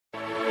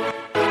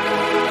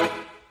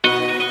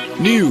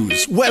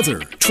News, weather,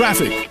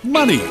 traffic,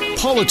 money,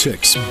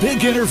 politics,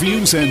 big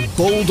interviews, and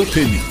bold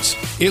opinions.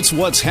 It's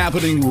what's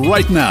happening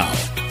right now.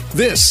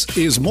 This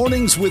is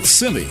Mornings with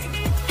Simi.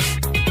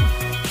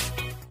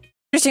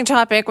 Interesting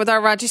topic with our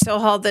Raji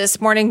Sohal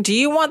this morning. Do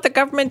you want the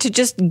government to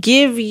just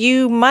give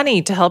you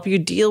money to help you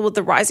deal with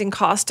the rising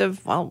cost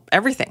of, well,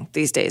 everything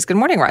these days? Good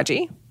morning,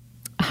 Raji.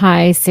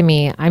 Hi,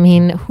 Simi. I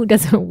mean, who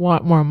doesn't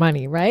want more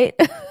money, right?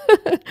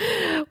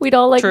 We'd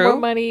all like more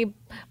money,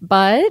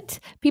 but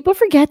people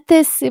forget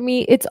this,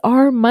 Simi. It's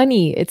our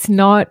money. It's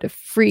not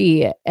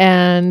free.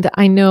 And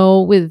I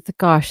know with,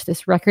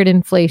 this record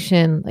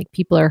inflation, like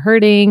people are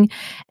hurting.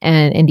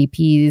 And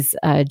NDP's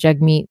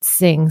Jagmeet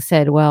Singh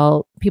said,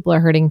 well, people are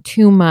hurting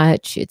too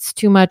much. It's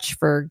too much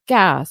for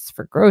gas,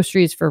 for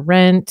groceries, for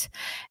rent.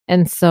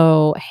 And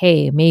so,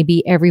 hey,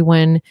 maybe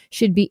everyone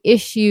should be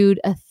issued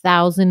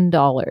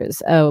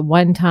 $1,000, a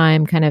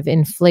one-time kind of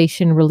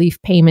inflation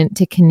relief payment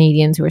to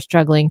Canadians who are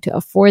struggling to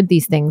afford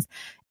these things.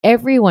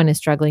 Everyone is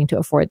struggling to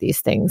afford these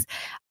things.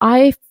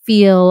 I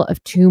feel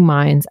of two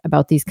minds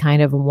about these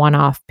kind of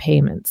one-off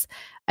payments.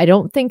 I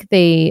don't think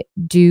they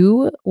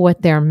do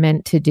what they're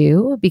meant to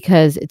do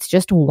because it's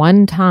just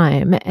one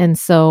time. And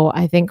so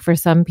I think for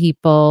some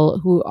people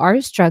who are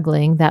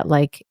struggling that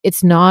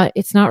it's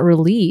not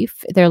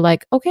relief. They're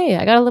like, okay,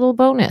 I got a little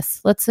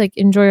bonus. Let's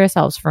enjoy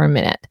ourselves for a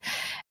minute.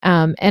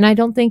 And I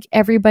don't think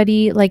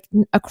everybody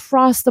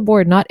across the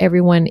board, not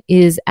everyone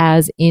is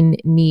as in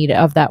need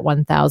of that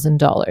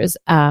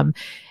 $1,000.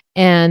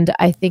 And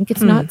I think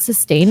it's not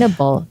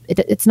sustainable.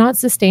 It's not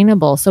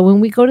sustainable. So when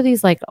we go to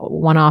these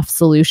one-off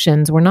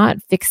solutions, we're not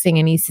fixing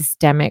any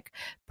systemic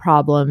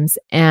problems.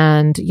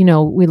 And,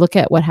 we look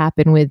at what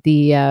happened with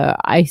the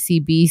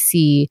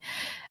ICBC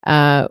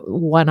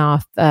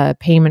one-off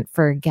payment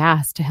for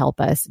gas to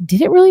help us.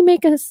 Did it really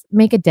make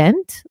a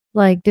dent?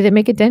 Did it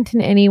make a dent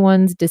in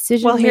anyone's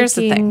decision making? Well,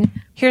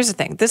 here's the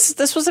thing.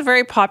 This was a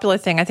very popular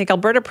thing. I think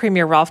Alberta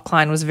Premier Ralph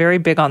Klein was very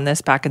big on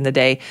this back in the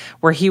day,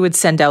 where he would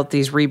send out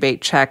these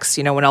rebate checks,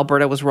 when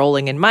Alberta was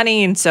rolling in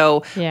money. And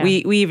so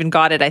we even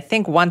got it, I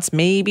think, once,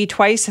 maybe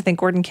twice. I think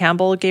Gordon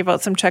Campbell gave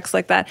out some checks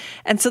like that.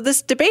 And so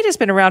this debate has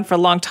been around for a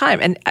long time.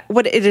 And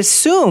what it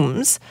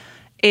assumes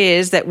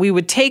is that we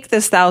would take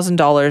this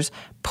 $1,000,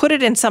 put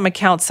it in some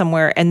account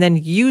somewhere, and then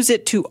use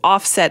it to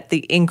offset the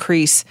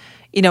increase.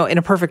 In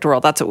a perfect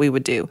world, that's what we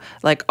would do.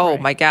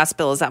 My gas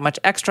bill is that much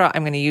extra.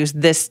 I'm going to use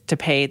this to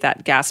pay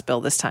that gas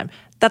bill this time.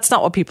 That's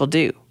not what people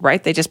do,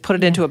 right? They just put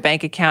it into a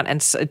bank account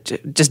and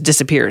it just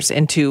disappears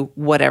into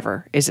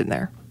whatever is in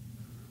there.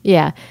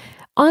 Yeah.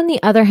 On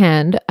the other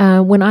hand,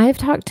 when I've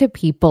talked to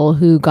people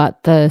who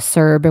got the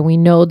CERB, and we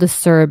know the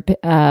CERB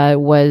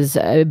was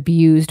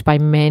abused by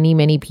many,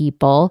 many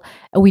people,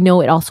 and we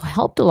know it also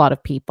helped a lot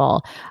of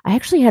people. I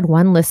actually had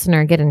one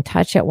listener get in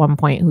touch at one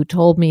point who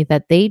told me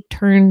that they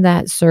turned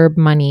that CERB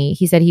money.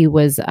 He said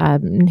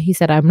he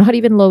said, I'm not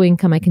even low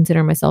income. I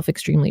consider myself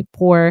extremely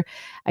poor.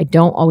 I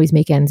don't always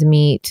make ends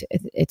meet.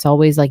 It's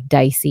always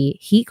dicey.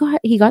 He got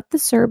the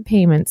CERB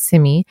payment,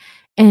 Simi,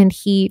 and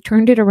he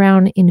turned it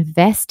around,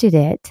 invested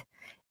it,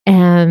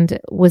 and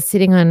was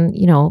sitting on,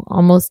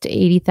 almost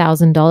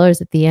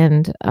 $80,000 at the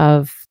end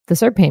of the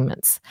CERB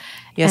payments.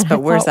 Yes,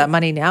 but where's that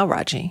money now,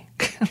 Raji?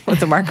 with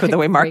the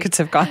way markets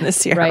have gone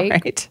this year,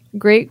 right?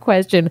 Great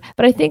question.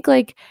 But I think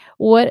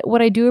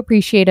what I do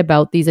appreciate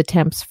about these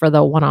attempts for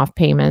the one-off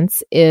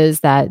payments is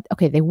that,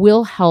 okay, they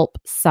will help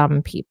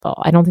some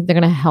people. I don't think they're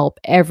going to help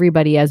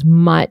everybody as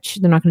much.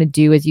 They're not going to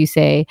do as you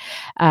say.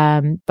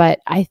 But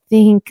I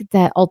think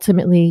that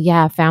ultimately,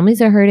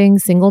 families are hurting,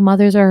 single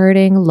mothers are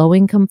hurting,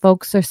 low-income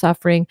folks are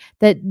suffering,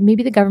 that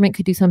maybe the government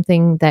could do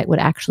something that would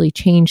actually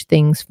change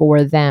things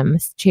for them,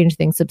 change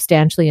things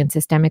substantially and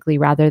systemically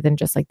rather than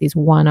just these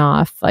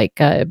one-off,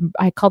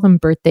 I call them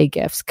birthday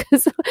gifts,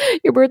 because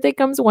your birthday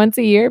comes once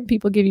a year,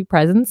 people give you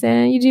presents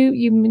and you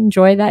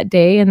enjoy that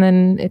day and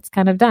then it's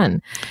kind of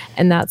done.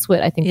 And that's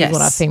what I think these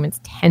one-off payments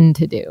tend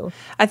to do.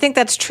 I think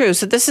that's true.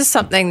 So this is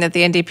something that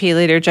the NDP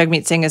leader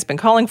Jagmeet Singh has been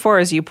calling for,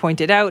 as you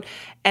pointed out.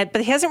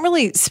 But he hasn't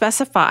really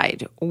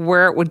specified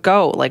where it would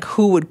go,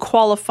 who would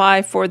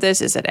qualify for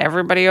this. Is it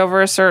everybody over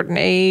a certain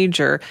age,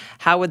 or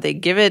how would they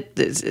give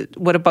it?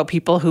 What about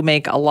people who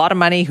make a lot of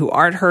money who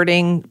aren't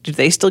hurting? Do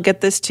they still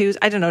get this too?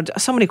 I don't know.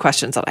 So many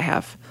questions that I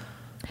have.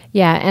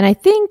 Yeah, and I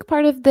think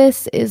part of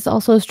this is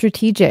also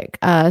strategic.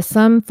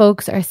 Some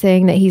folks are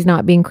saying that he's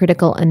not being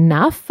critical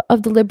enough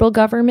of the Liberal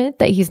government,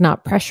 that he's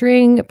not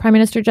pressuring Prime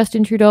Minister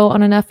Justin Trudeau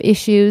on enough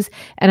issues.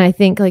 And I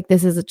think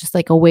this is just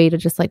a way to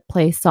just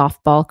play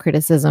softball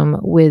criticism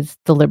with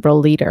the Liberal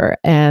leader.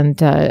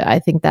 And I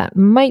think that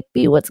might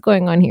be what's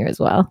going on here as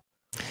well.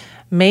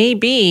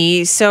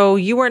 Maybe. So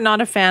you are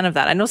not a fan of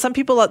that. I know some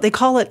people, they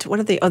call it,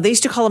 they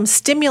used to call them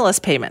stimulus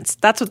payments.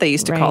 That's what they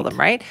used to call them,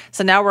 right?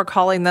 So now we're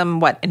calling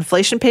them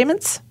inflation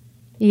payments?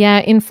 Yeah,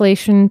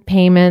 inflation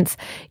payments.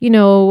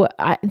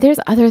 There's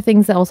other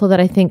things also that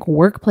I think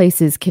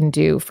workplaces can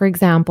do. For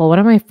example, one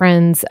of my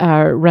friends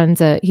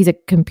he's a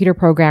computer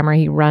programmer.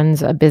 He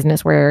runs a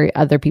business where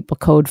other people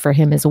code for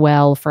him as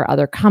well, for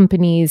other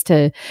companies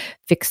to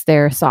fix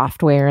their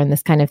software and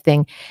this kind of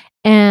thing.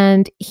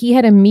 And he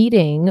had a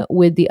meeting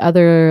with the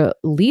other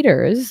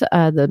leaders,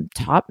 the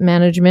top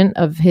management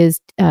of his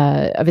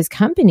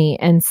company,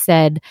 and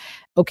said,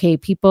 okay,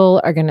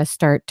 people are going to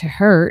start to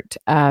hurt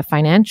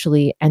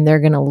financially and they're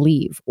going to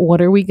leave.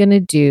 What are we going to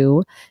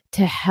do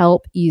to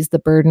help ease the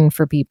burden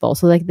for people?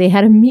 So like they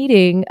had a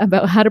meeting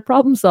about how to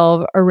problem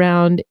solve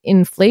around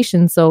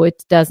inflation so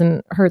it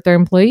doesn't hurt their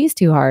employees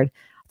too hard.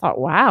 I thought,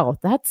 wow,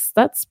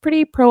 that's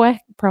pretty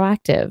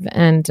proactive.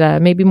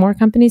 And maybe more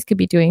companies could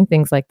be doing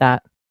things like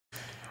that.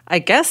 I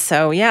guess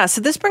so, yeah.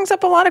 So this brings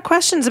up a lot of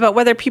questions about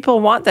whether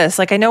people want this.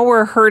 Like I know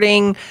we're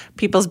hurting,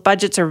 people's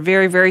budgets are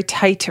very, very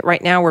tight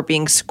right now. We're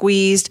being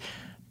squeezed.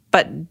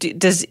 But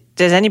does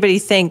anybody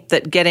think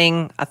that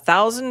getting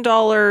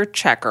 $1,000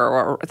 check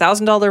or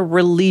 $1,000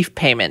 relief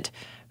payment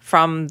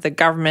from the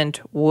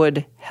government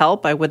would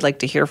help? I would like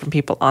to hear from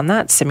people on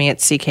that. Simi at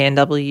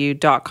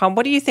cknw.com.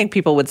 What do you think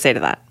people would say to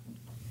that?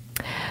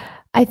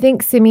 I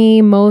think,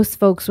 Simi, most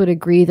folks would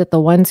agree that the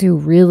ones who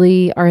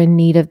really are in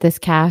need of this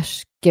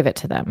cash, give it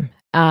to them.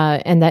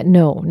 And that,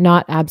 no,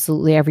 not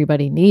absolutely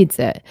everybody needs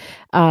it.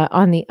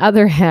 On the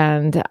other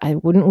hand,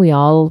 wouldn't we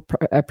all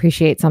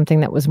appreciate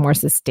something that was more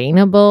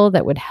sustainable,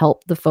 that would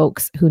help the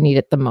folks who need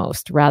it the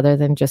most, rather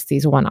than just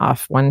these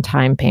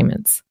one-time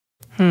payments?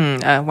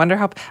 I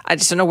wonder I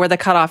just don't know where the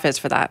cutoff is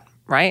for that,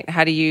 right?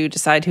 How do you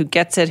decide who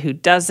gets it, who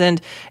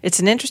doesn't? It's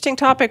an interesting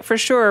topic for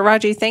sure.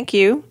 Raji, thank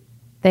you.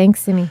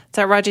 Thanks, Simi.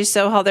 So Raji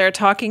Sohal there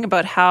talking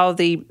about how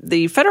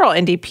the federal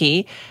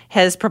NDP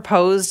has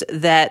proposed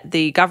that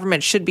the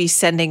government should be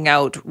sending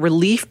out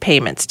relief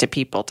payments to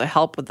people to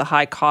help with the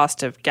high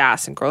cost of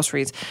gas and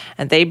groceries.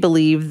 And they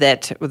believe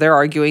that they're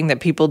arguing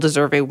that people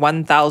deserve a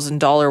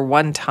 $1,000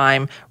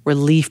 one-time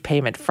relief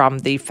payment from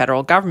the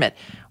federal government.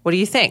 What do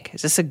you think?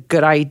 Is this a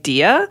good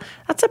idea?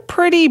 That's a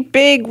pretty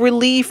big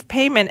relief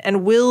payment.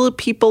 And will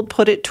people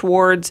put it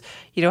towards,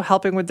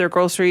 helping with their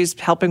groceries,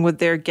 helping with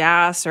their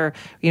gas, or,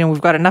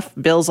 we've got enough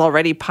bills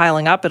already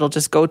piling up. It'll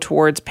just go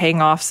towards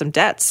paying off some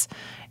debts.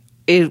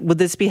 Would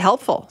this be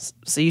helpful?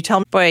 So you tell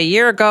me. Boy, a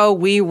year ago,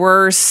 we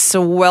were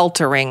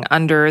sweltering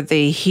under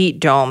the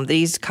heat dome.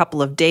 These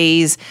couple of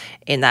days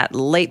in that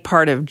late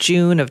part of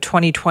June of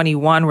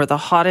 2021 were the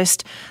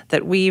hottest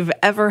that we've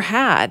ever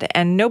had.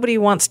 And nobody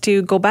wants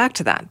to go back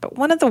to that. But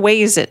one of the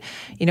ways that,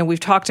 we've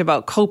talked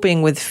about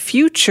coping with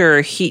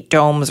future heat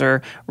domes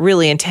or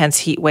really intense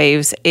heat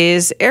waves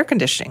is air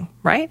conditioning,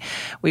 right?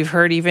 We've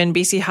heard even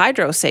BC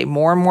Hydro say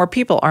more and more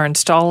people are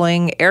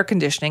installing air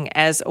conditioning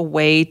as a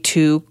way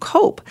to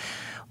cope.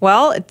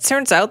 Well, it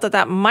turns out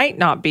that might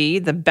not be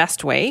the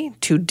best way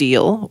to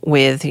deal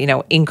with,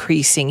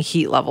 increasing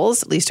heat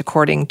levels, at least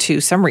according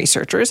to some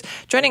researchers.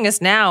 Joining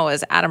us now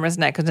is Adam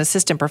Resnick, an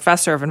assistant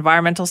professor of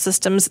environmental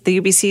systems at the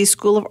UBC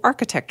School of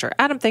Architecture.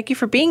 Adam, thank you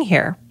for being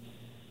here.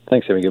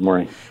 Thanks, Amy. Good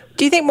morning.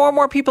 Do you think more and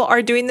more people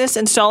are doing this,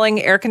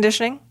 installing air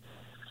conditioning?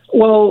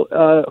 Well,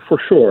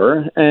 for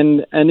sure,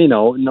 and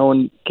no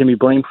one can be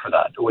blamed for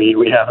that.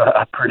 We have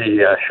a pretty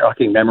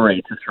shocking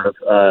memory to sort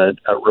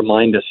of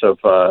remind us of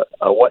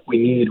what we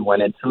need when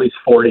it's at least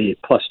 40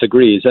 plus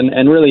degrees,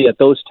 and really at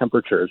those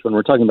temperatures, when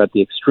we're talking about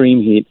the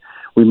extreme heat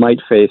we might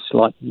face,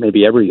 not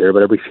maybe every year,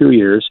 but every few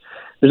years,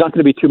 there's not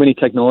going to be too many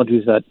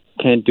technologies that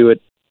can't do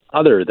it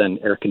other than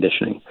air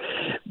conditioning.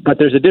 But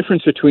there's a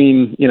difference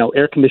between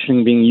air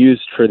conditioning being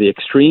used for the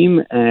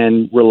extreme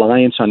and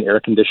reliance on air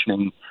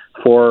conditioning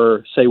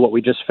for, say, what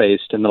we just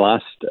faced in the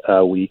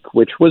last week,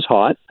 which was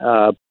hot,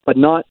 but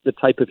not the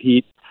type of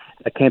heat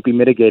that can't be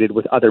mitigated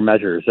with other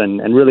measures. And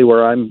really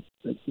where I'm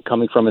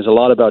coming from is a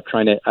lot about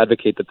trying to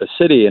advocate that the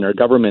city and our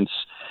governments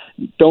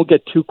don't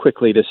get too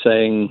quickly to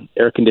saying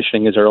air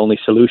conditioning is our only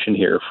solution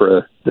here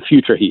for the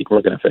future heat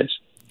we're going to face.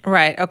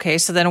 Right. Okay.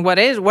 So then what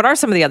are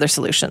some of the other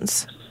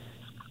solutions?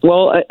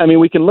 Well,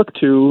 we can look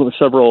to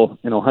several,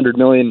 100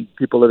 million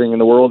people living in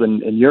the world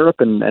and in Europe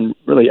and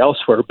really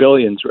elsewhere,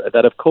 billions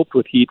that have coped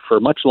with heat for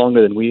much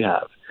longer than we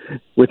have,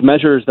 with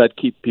measures that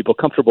keep people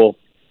comfortable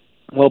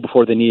well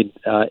before they need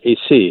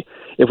AC.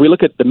 If we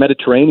look at the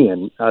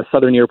Mediterranean,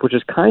 Southern Europe, which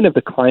is kind of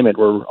the climate,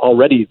 we're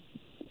already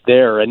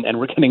there and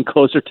we're getting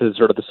closer to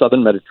sort of the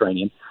Southern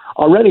Mediterranean.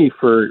 Already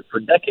for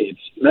decades,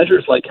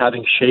 measures like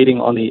having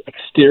shading on the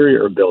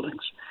exterior of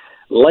buildings,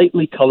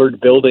 lightly colored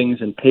buildings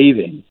and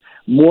paving,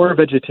 more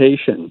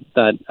vegetation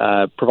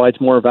that provides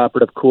more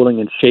evaporative cooling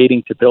and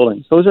shading to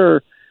buildings. Those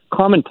are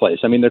commonplace.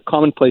 They're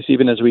commonplace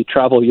even as we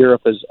travel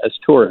Europe as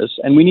tourists.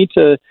 And we need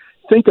to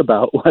think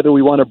about whether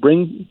we want to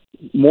bring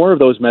more of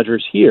those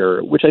measures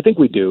here, which I think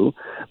we do,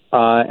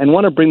 and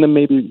want to bring them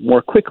maybe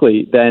more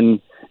quickly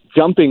than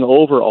jumping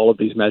over all of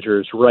these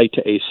measures right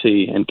to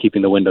AC and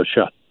keeping the windows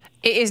shut.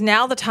 Is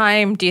now the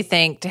time, do you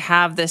think, to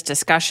have this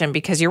discussion?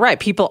 Because you're right,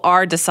 people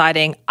are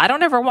deciding, I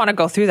don't ever want to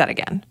go through that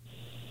again.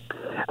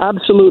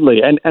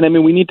 Absolutely. And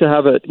we need to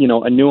have a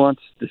nuanced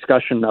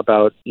discussion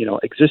about,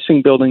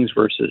 existing buildings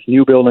versus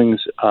new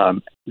buildings,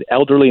 the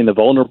elderly and the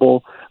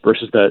vulnerable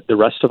versus the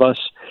rest of us,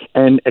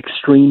 and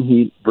extreme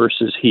heat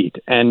versus heat.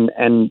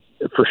 And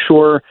for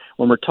sure,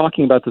 when we're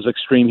talking about this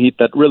extreme heat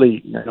that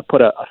really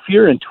put a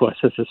fear into us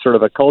as a sort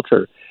of a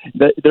culture,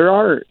 there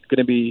are going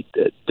to be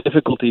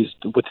difficulties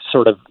with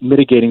sort of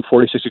mitigating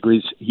 46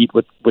 degrees heat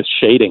with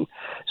shading.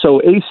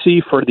 So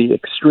AC for the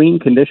extreme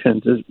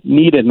conditions is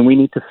needed, and we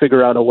need to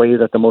figure out a way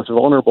that the most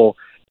vulnerable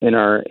in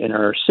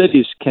our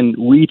cities can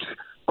reach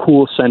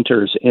cool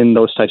centers in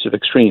those types of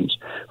extremes.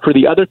 For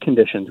the other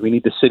conditions, we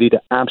need the city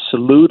to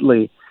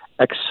absolutely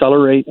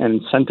accelerate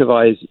and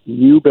incentivize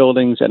new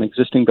buildings and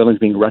existing buildings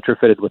being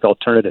retrofitted with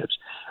alternatives.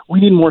 We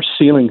need more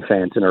ceiling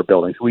fans in our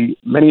buildings.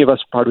 Many of us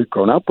probably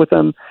grown up with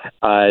them.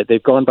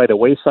 They've gone by the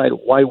wayside.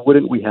 Why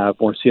wouldn't we have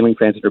more ceiling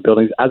fans in our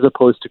buildings as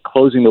opposed to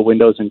closing the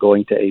windows and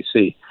going to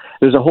AC?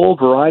 There's a whole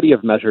variety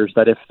of measures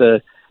that if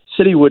the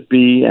city would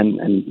be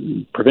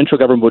and provincial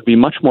government would be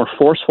much more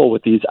forceful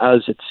with these,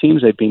 as it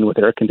seems they've been with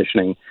air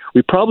conditioning,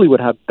 we probably would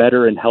have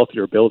better and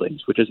healthier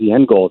buildings, which is the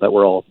end goal that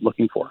we're all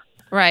looking for.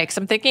 Right, because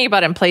I'm thinking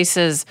about in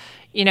places,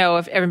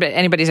 if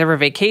anybody's ever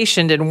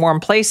vacationed in warm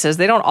places,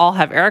 they don't all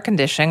have air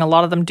conditioning. A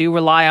lot of them do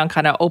rely on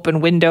kind of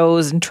open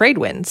windows and trade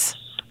winds.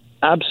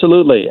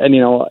 Absolutely. And,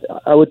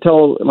 I would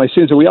tell my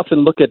students that we often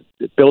look at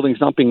buildings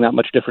not being that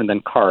much different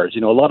than cars.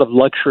 A lot of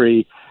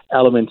luxury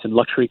elements in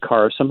luxury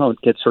cars somehow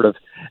get sort of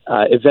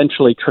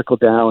eventually trickle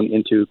down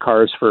into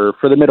cars for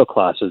the middle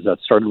classes that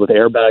started with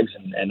airbags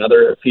and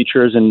other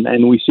features,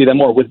 and we see them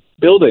more with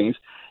buildings.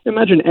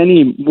 Imagine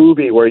any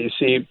movie where you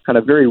see kind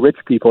of very rich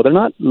people. They're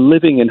not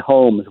living in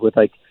homes with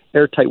like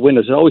airtight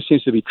windows. It always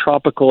seems to be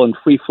tropical and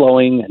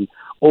free-flowing and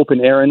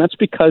open air, and that's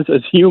because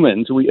as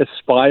humans, we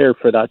aspire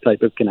for that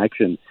type of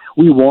connection.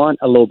 We want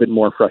a little bit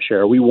more fresh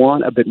air. We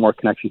want a bit more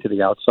connection to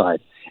the outside.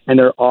 And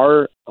there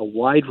are a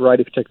wide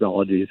variety of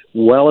technologies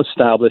well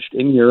established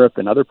in Europe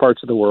and other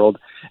parts of the world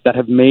that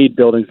have made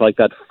buildings like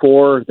that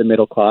for the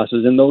middle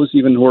classes and those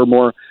even who are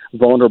more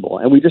vulnerable.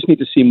 And we just need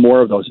to see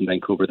more of those in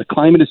Vancouver. The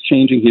climate is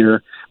changing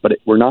here, but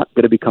we're not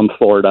going to become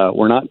Florida.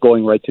 We're not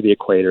going right to the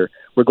equator.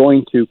 We're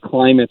going to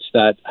climates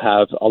that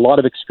have a lot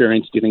of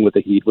experience dealing with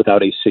the heat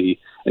without AC,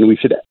 and we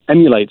should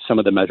emulate some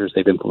of the measures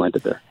they've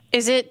implemented there.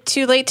 Is it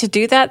too late to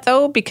do that,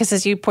 though? Because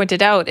as you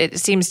pointed out, it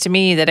seems to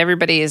me that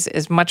everybody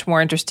is much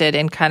more interested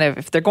in kind of,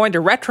 if they're going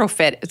to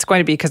retrofit, it's going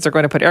to be because they're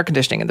going to put air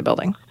conditioning in the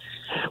building.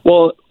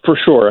 Well, for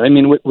sure. I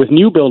mean, with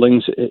new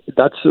buildings,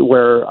 that's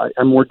where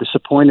I'm more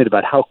disappointed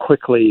about how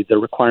quickly the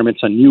requirements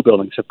on new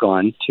buildings have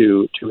gone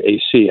to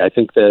AC. I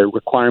think the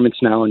requirements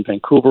now in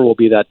Vancouver will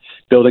be that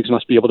buildings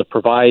must be able to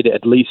provide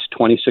at least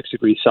 26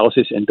 degrees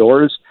Celsius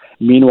indoors.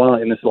 Meanwhile,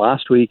 in this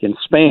last week in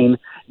Spain,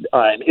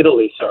 in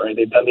Italy,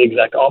 they've done the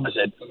exact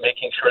opposite,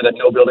 making sure that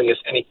no building is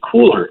any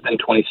cooler than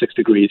 26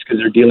 degrees because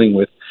they're dealing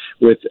with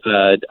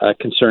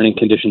concerning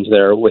conditions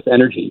there with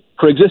energy.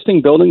 For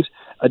existing buildings,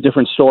 a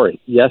different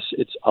story. Yes,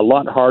 it's a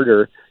lot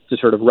harder to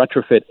sort of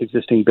retrofit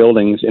existing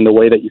buildings in the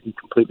way that you can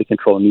completely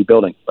control a new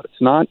building, but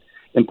it's not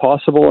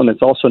impossible, and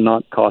it's also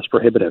not cost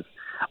prohibitive.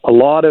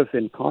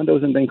 In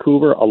condos in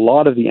Vancouver, a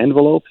lot of the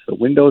envelopes, the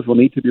windows will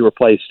need to be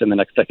replaced in the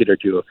next decade or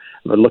two.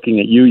 We're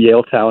looking at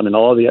Yaletown and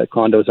all of the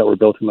condos that were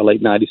built in the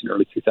late 90s and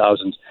early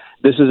 2000s.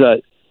 This is a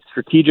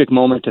strategic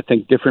moment to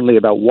think differently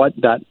about what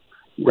that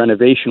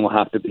renovation will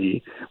have to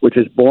be, which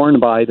is borne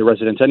by the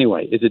residents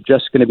anyway. Is it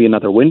just going to be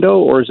another window,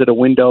 or is it a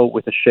window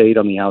with a shade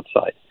on the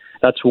outside?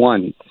 That's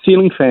one.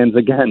 Ceiling fans,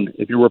 again,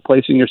 if you're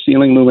replacing your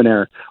ceiling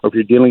luminaire, or if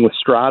you're dealing with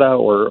strata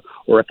or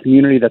a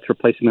community that's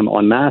replacing them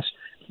en masse,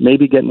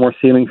 maybe get more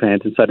ceiling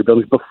fans inside of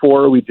buildings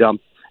before we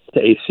jump to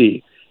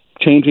AC.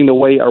 Changing the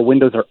way our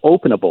windows are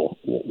openable.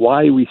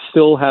 Why we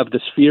still have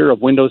this fear of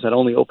windows that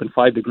only open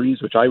 5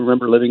 degrees, which I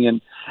remember living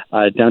in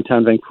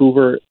downtown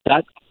Vancouver,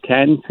 that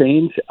can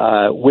change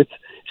with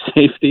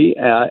safety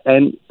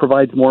and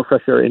provides more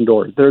fresh air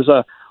indoors. There's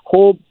a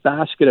whole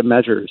basket of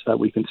measures that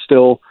we can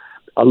still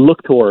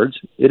look towards.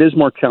 It is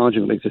more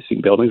challenging with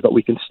existing buildings, but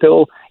we can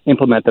still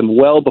implement them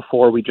well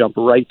before we jump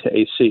right to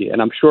AC.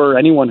 And I'm sure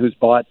anyone who's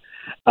bought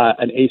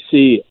an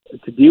AC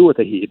to deal with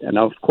the heat, and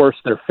of course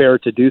they're fair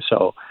to do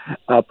so,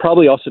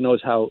 probably also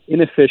knows how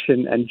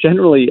inefficient and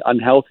generally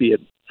unhealthy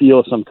it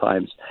feels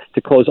sometimes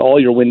to close all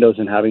your windows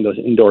and having those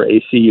indoor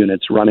AC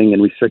units running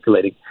and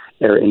recirculating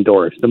air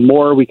indoors. The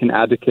more we can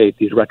advocate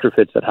these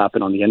retrofits that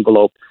happen on the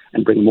envelope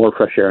and bring more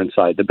fresh air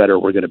inside, the better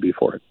we're going to be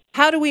for it.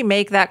 How do we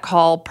make that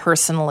call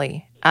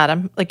personally,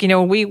 Adam?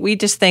 We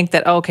just think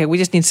that, okay, we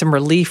just need some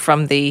relief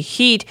from the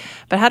heat,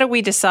 but how do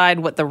we decide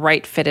what the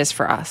right fit is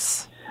for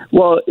us?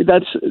 Well,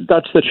 that's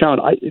the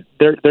challenge.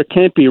 There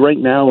can't be right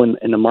now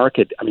in the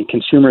market. I mean,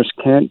 consumers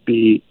can't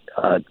be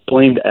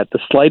blamed at the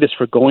slightest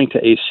for going to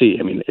AC.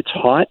 I mean, it's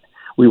hot.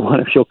 We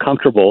want to feel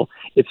comfortable.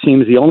 It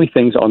seems the only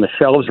things on the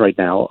shelves right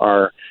now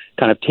are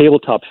kind of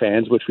tabletop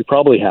fans, which we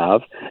probably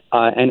have,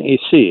 and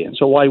AC. And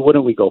so why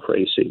wouldn't we go for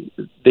AC?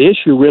 The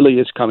issue really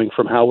is coming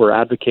from how we're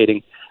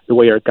advocating the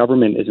way our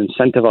government is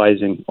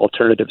incentivizing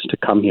alternatives to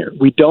come here.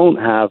 We don't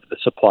have the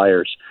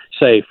suppliers,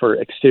 say, for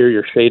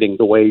exterior shading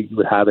the way you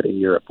would have it in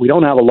Europe. We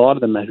don't have a lot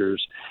of the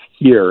measures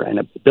here and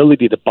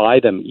ability to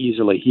buy them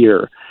easily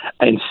here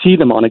and see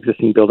them on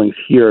existing buildings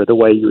here the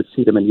way you would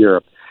see them in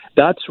Europe.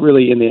 That's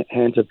really in the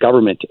hands of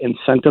government to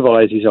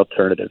incentivize these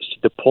alternatives, to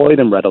deploy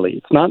them readily.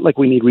 It's not like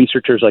we need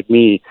researchers like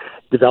me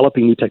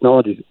developing new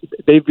technologies.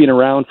 They've been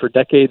around for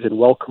decades and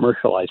well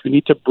commercialized. We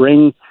need to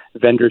bring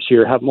vendors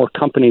here, have more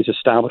companies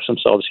establish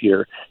themselves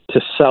here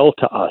to sell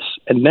to us.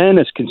 And then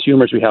as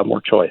consumers, we have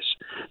more choice.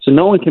 So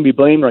no one can be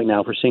blamed right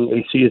now for seeing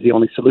AC as the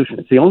only solution.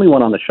 It's the only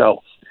one on the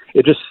shelves.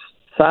 It's just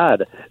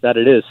sad that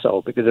it is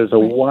so, because there's a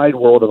wide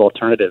world of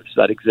alternatives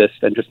that exist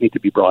and just need to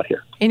be brought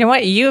here. You know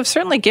what? You have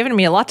certainly given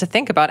me a lot to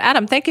think about.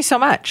 Adam, thank you so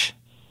much.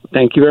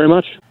 Thank you very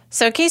much.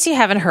 So in case you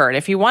haven't heard,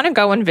 if you want to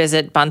go and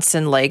visit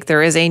Bunsen Lake,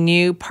 there is a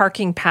new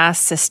parking pass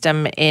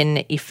system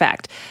in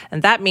effect.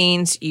 And that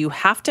means you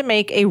have to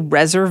make a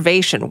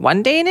reservation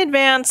 1 day in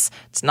advance.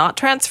 It's not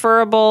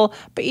transferable,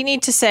 but you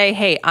need to say,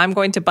 hey, I'm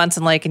going to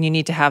Bunsen Lake and you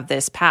need to have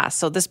this pass.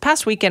 So this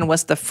past weekend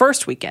was the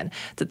first weekend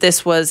that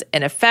this was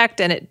in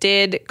effect, and it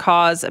did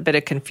cause a bit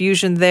of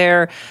confusion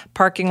there.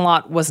 Parking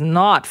lot was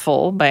not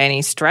full by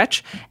any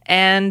stretch,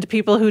 and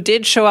people who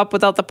did show up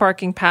without the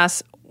parking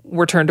pass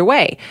were turned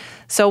away.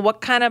 So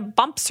what kind of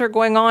bumps are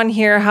going on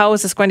here? How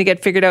is this going to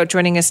get figured out?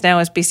 Joining us now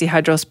is BC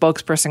Hydro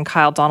spokesperson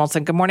Kyle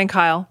Donaldson. Good morning,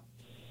 Kyle.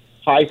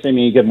 Hi,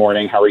 Simi. Good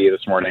morning. How are you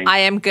this morning? I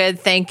am good,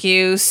 thank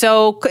you.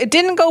 So it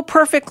didn't go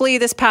perfectly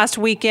this past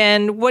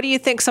weekend. What do you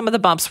think some of the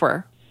bumps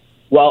were?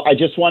 Well, I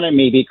just want to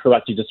maybe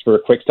correct you just for a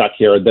quick sec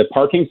here. The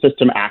parking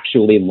system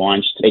actually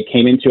launched. It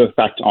came into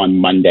effect on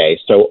Monday.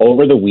 So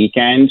over the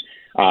weekend,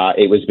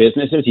 it was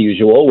business as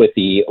usual with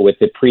the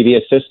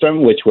previous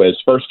system, which was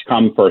first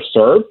come, first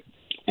serve.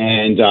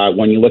 And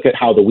when you look at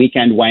how the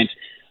weekend went,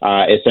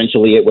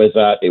 essentially it was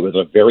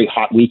a very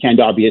hot weekend,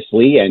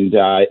 obviously, and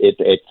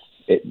it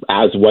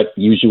as what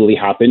usually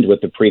happened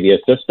with the previous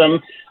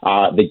system,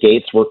 the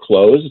gates were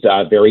closed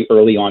very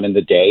early on in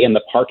the day, and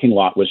the parking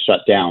lot was shut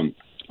down.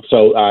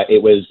 So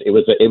it was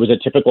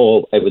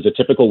a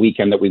typical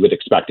weekend that we would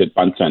expect at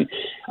Bunsen.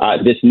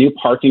 This new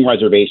parking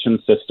reservation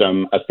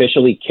system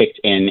officially kicked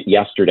in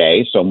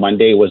yesterday. So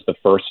Monday was the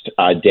first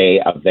day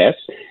of this.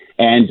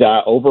 And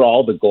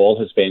overall, the goal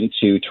has been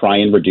to try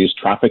and reduce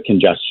traffic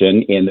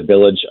congestion in the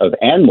village of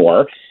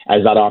Anmore,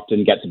 as that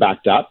often gets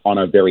backed up on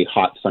a very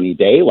hot, sunny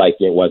day like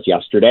it was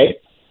yesterday.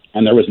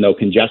 And there was no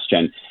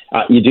congestion.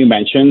 You do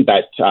mention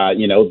that,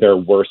 there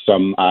were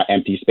some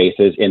empty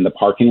spaces in the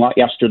parking lot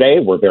yesterday.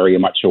 We're very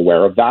much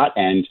aware of that.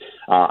 And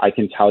I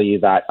can tell you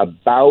that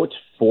about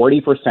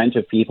 40%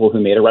 of people who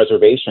made a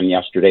reservation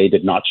yesterday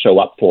did not show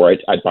up for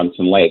it at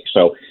Bunsen Lake.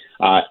 So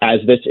as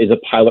this is a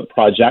pilot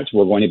project,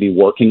 we're going to be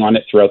working on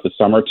it throughout the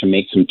summer to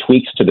make some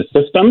tweaks to the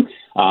system.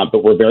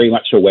 But we're very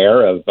much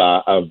aware of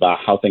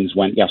how things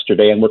went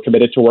yesterday, and we're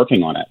committed to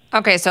working on it.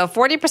 Okay, so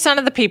 40%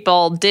 of the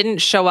people didn't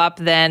show up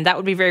then. That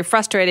would be very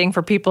frustrating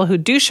for people who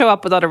do show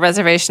up without a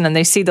reservation and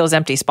they see those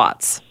empty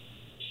spots.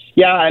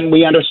 Yeah, and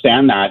we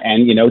understand that.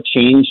 And,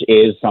 change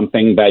is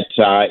something that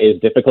is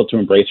difficult to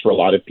embrace for a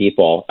lot of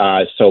people.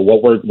 So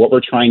what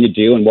we're trying to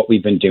do and what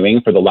we've been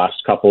doing for the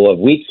last couple of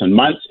weeks and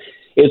months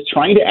is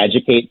trying to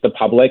educate the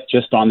public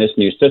just on this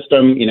new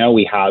system.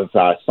 We have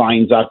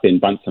signs up in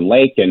Bunsen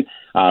Lake, and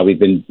we've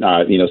been,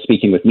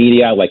 speaking with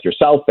media like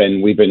yourself,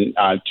 and we've been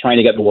trying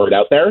to get the word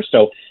out there.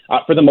 So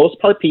for the most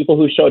part, people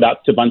who showed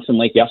up to Bunsen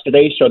Lake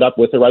yesterday showed up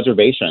with a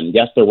reservation.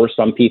 Yes, there were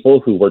some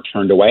people who were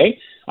turned away,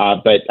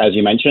 but as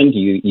you mentioned,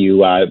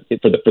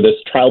 for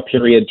this trial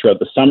period throughout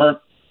the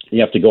summer,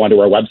 you have to go onto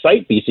our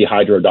website,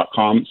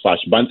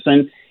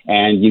 bchydro.com/Bunsen.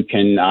 And you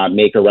can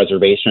make a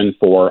reservation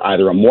for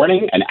either a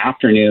morning, an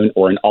afternoon,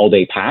 or an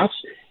all-day pass.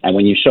 And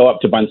when you show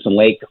up to Bunsen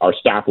Lake, our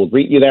staff will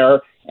greet you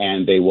there,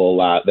 and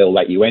they'll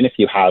let you in if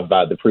you have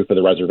the proof of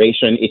the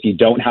reservation. If you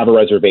don't have a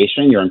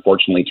reservation, you're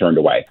unfortunately turned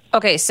away.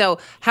 Okay, so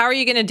how are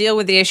you going to deal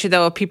with the issue,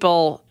 though, of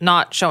people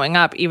not showing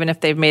up, even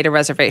if they've made a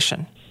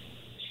reservation?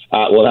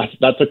 Well,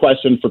 that's a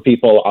question for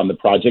people on the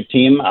project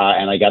team,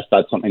 and I guess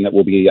that's something that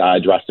we'll be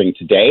addressing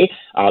today.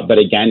 But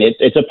again,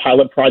 it's a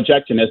pilot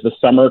project, and as the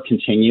summer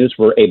continues,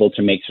 we're able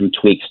to make some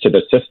tweaks to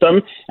the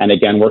system. And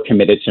again, we're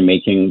committed to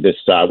making this.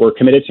 We're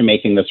committed to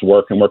making this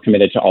work, and we're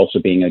committed to also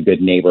being a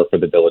good neighbor for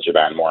the village of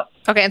Anmore.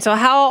 Okay, and so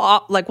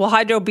how will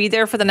Hydro be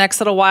there for the next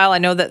little while? I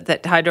know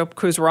that Hydro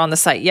crews were on the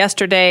site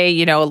yesterday.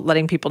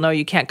 Letting people know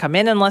you can't come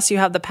in unless you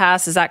have the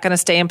pass. Is that going to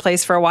stay in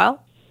place for a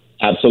while?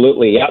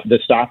 Absolutely. Yeah. The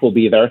staff will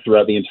be there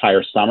throughout the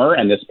entire summer,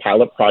 and this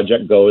pilot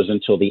project goes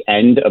until the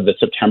end of the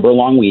September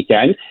long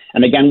weekend.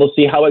 And again, we'll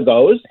see how it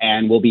goes,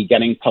 and we'll be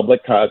getting some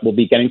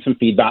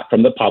feedback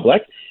from the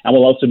public, and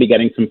we'll also be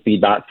getting some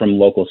feedback from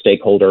local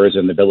stakeholders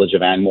in the village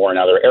of Anmore and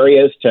other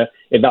areas to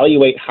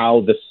evaluate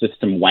how the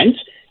system went.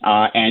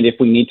 And if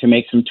we need to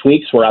make some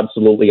tweaks, we're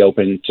absolutely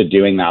open to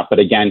doing that. But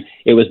again,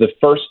 it was the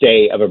first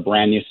day of a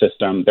brand new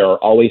system. There are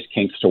always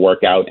kinks to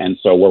work out, and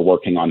so we're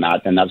working on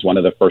that. And that's one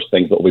of the first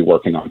things that we'll be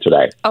working on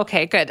today.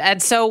 Okay, good. And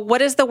so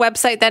what is the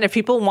website then? If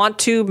people want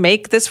to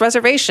make this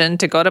reservation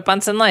to go to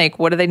Bunsen Lake,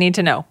 what do they need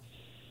to know?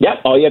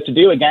 Yep. All you have to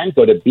do, again,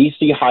 go to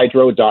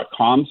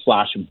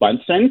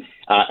bchydro.com/Bunsen.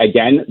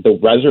 Again, the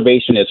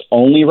reservation is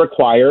only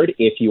required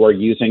if you are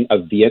using a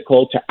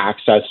vehicle to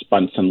access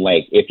Bunsen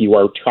Lake. If you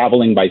are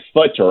traveling by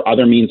foot or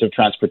other means of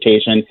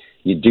transportation,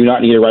 you do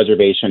not need a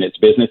reservation. It's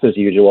business as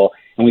usual.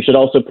 And we should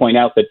also point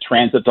out that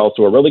transit's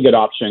also a really good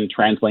option.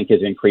 TransLink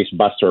has increased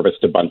bus service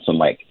to Bunsen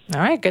Lake.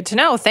 All right, good to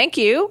know. Thank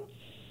you.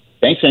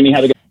 Thanks, Amy.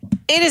 Have a good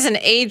It is an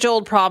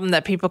age-old problem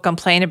that people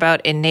complain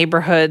about in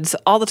neighborhoods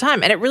all the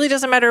time. And it really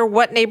doesn't matter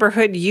what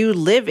neighborhood you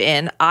live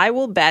in. I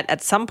will bet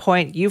at some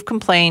point you've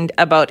complained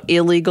about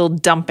illegal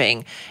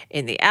dumping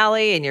in the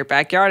alley, in your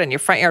backyard, in your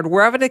front yard,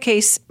 wherever the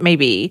case may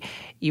be.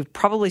 You've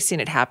probably seen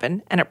it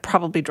happen, and it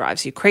probably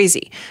drives you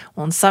crazy.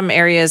 Well, in some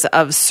areas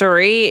of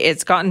Surrey,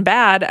 it's gotten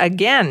bad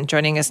again.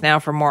 Joining us now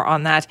for more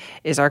on that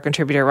is our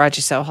contributor,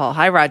 Raji Sohal.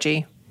 Hi,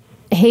 Raji.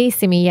 Hey,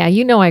 Simi. Yeah,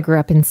 you know I grew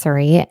up in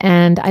Surrey,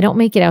 and I don't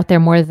make it out there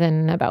more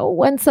than about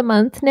once a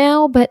month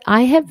now, but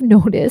I have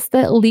noticed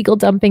that illegal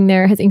dumping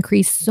there has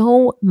increased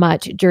so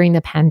much during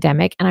the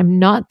pandemic, and I'm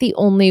not the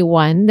only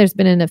one. There's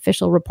been an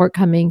official report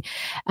coming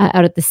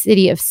out of the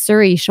city of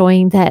Surrey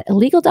showing that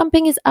illegal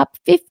dumping is up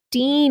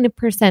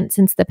 15%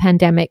 since the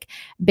pandemic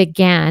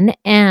began,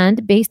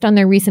 and based on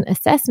their recent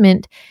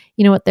assessment,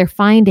 you know what they're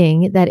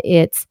finding? That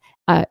it's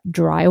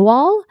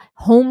drywall,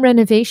 home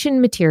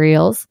renovation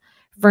materials,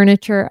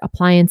 furniture,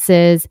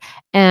 appliances.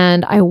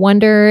 And I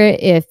wonder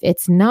if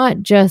it's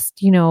not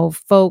just, you know,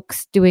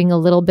 folks doing a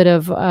little bit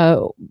of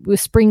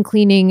spring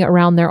cleaning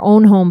around their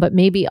own home, but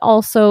maybe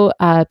also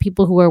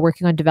people who are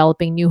working on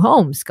developing new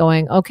homes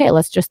going, okay,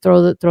 let's just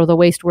throw the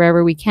waste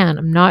wherever we can.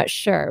 I'm not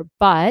sure.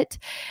 But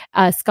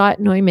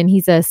Scott Neumann,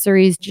 he's a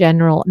Surrey's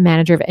general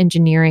manager of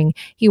engineering.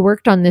 He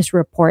worked on this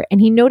report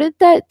and he noted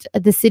that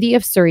the city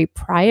of Surrey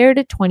prior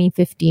to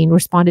 2015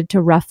 responded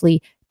to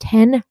roughly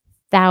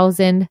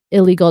 10,000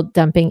 illegal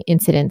dumping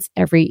incidents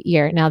every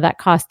year. Now that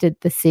costed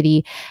the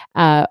city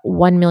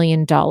 $1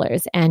 million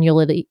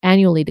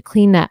annually to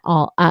clean that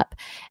all up.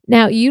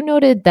 Now you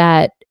noted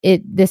that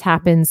this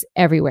happens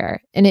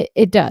everywhere, and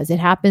it does. It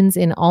happens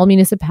in all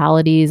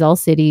municipalities, all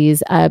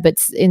cities, but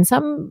in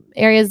some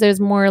areas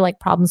there's more like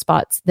problem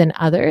spots than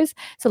others.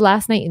 So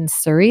last night in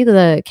Surrey,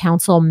 the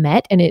council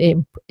met and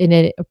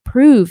it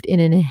approved an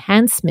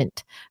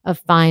enhancement of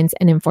fines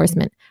and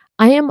enforcement.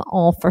 I am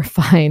all for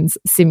fines,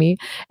 Simi,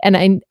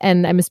 and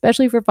I'm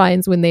especially for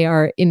fines when they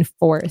are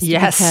enforced.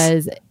 Yes.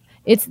 Because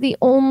it's the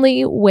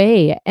only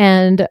way.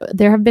 And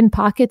there have been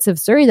pockets of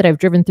Surrey that I've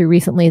driven through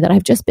recently that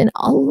I've just been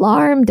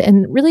alarmed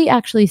and really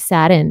actually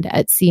saddened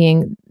at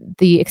seeing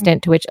the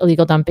extent to which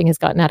illegal dumping has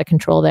gotten out of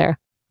control there.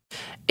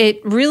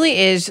 It really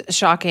is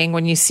shocking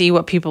when you see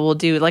what people will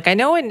do. Like I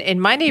know in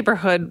my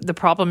neighborhood, the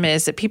problem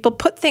is that people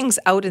put things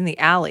out in the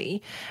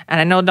alley. And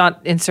I know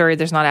not in Surrey,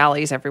 there's not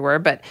alleys everywhere,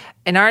 but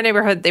in our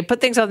neighborhood, they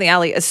put things out in the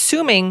alley,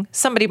 assuming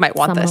somebody might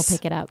want Someone this. will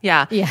pick it up.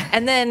 Yeah.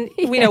 And then,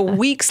 you know,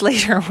 weeks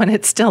later when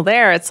it's still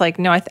there, it's like,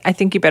 no, I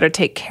think you better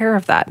take care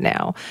of that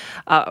now.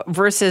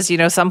 Versus, you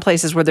know, some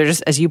places where they're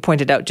just, as you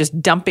pointed out,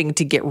 just dumping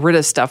to get rid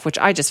of stuff, which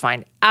I just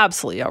find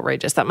absolutely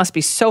outrageous. That must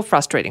be so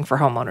frustrating for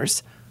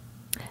homeowners.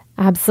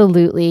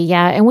 Absolutely.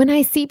 Yeah. And when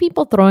I see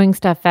people throwing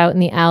stuff out in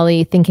the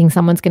alley thinking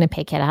someone's going to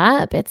pick it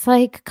up, it's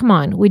like, come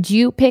on, would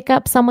you pick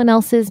up someone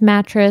else's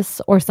mattress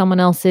or someone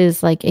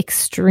else's like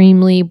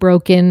extremely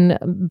broken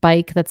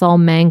bike that's all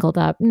mangled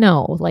up?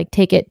 No, like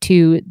take it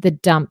to the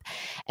dump.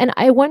 And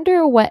I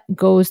wonder what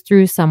goes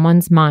through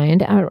someone's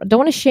mind. I don't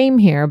want to shame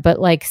here, but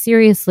like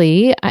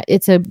seriously,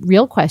 it's a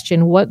real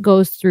question. What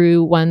goes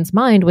through one's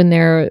mind when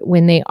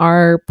they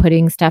are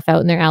putting stuff out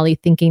in their alley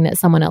thinking that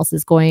someone else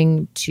is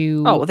going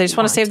to... Oh, well, they just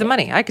want to save the money.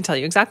 I can tell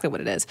you exactly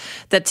what it is.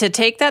 That to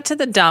take that to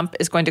the dump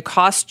is going to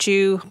cost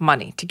you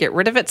money. To get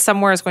rid of it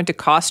somewhere is going to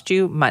cost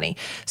you money.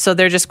 So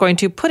they're just going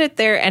to put it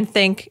there and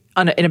think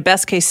in a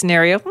best case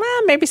scenario,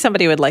 maybe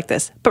somebody would like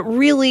this. But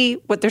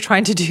really what they're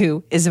trying to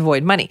do is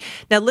avoid money.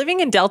 Now, living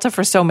in Delta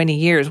for so many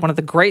years, one of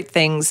the great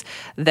things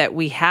that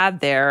we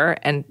had there,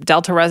 and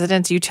Delta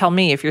residents, you tell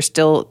me if you're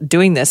still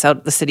doing this out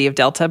of the city of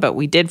Delta, but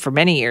we did for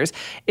many years,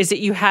 is that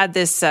you had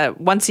this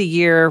once a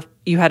year,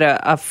 you had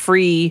a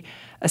free,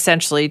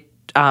 essentially,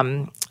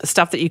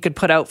 stuff that you could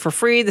put out for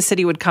free. The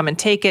city would come and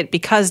take it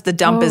because the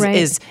dump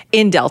is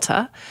in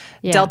Delta.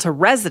 Yeah. Delta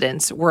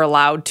residents were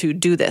allowed to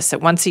do this.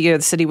 That once a year,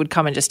 the city would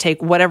come and just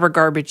take whatever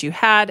garbage you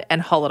had and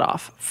haul it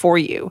off for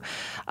you.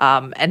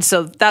 And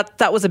so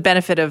that was a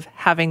benefit of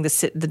having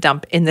the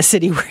dump in the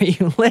city where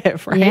you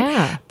live, right?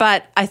 Yeah.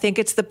 But I think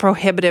it's the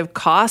prohibitive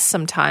cost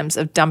sometimes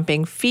of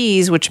dumping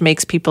fees, which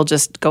makes people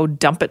just go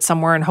dump it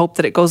somewhere and hope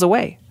that it goes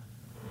away.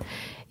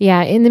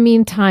 Yeah. In the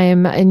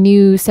meantime, a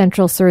new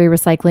Central Surrey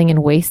Recycling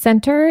and Waste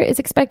Center is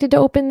expected to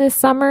open this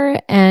summer,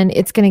 and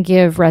it's going to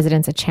give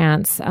residents a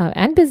chance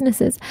and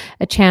businesses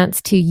a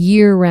chance to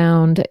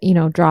year-round,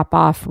 drop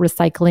off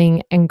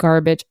recycling and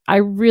garbage. I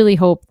really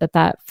hope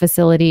that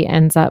facility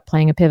ends up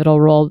playing a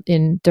pivotal role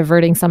in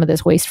diverting some of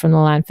this waste from the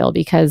landfill,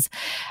 because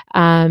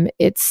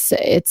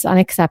it's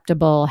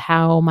unacceptable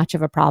how much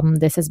of a problem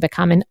this has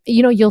become. And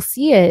you'll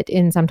see it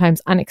in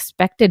sometimes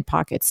unexpected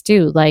pockets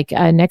too, like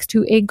next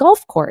to a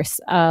golf course.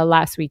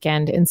 last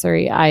weekend in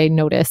Surrey, I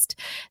noticed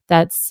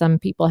that some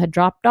people had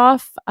dropped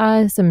off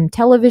some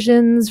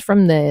televisions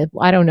from the,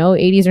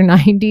 80s or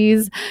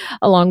 90s,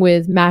 along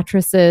with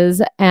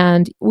mattresses.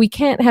 And we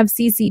can't have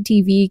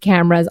CCTV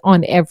cameras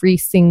on every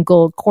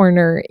single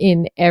corner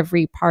in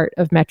every part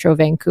of Metro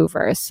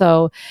Vancouver.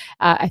 So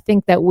I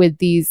think that with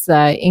these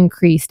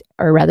increased,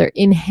 or rather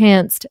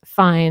enhanced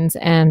fines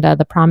and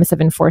the promise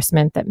of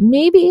enforcement, that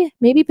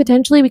maybe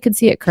potentially we could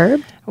see it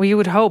curbed. Well, you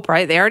would hope,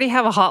 right? They already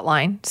have a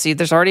hotline. See,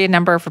 there's already a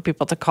number for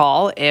people to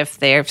call if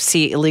they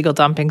see illegal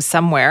dumping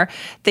somewhere.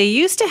 They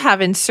used to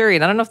have in Surrey,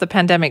 and I don't know if the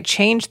pandemic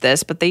changed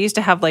this, but they used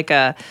to have like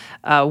a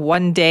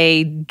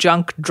one-day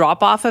junk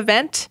drop-off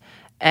event.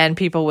 And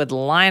people would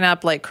line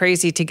up like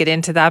crazy to get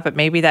into that, but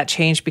maybe that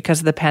changed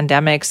because of the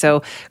pandemic.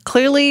 So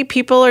clearly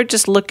people are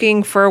just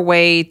looking for a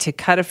way to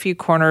cut a few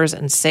corners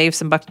and save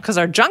some bucks, because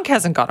our junk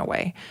hasn't gone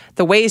away.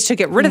 The ways to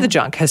get rid of the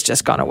junk has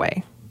just gone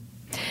away.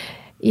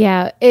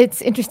 Yeah,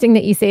 it's interesting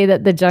that you say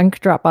that the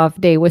junk drop-off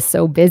day was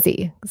so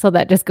busy. So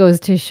that just goes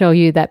to show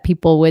you that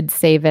people would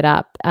save it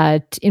up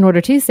in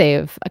order to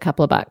save a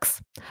couple of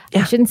bucks.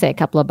 Yeah. I shouldn't say a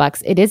couple of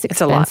bucks. It is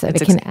expensive.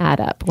 It can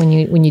add up when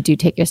you do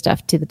take your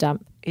stuff to the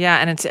dump. Yeah,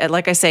 and it's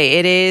like I say,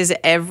 it is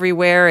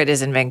everywhere. It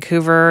is in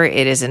Vancouver.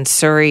 It is in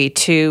Surrey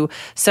too.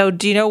 So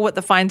do you know what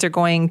the fines are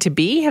going to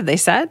be? Have they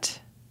said?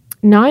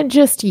 Not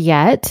just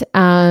yet,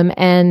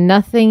 and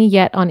nothing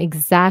yet on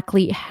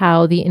exactly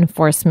how the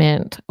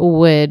enforcement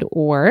would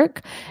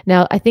work.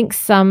 Now, I think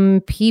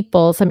some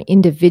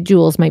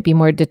individuals might be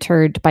more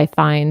deterred by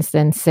fines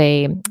than,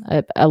 say,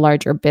 a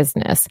larger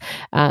business.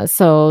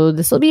 So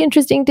this will be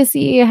interesting to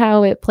see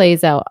how it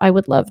plays out. I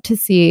would love to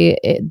see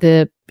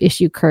the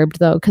issue curbed,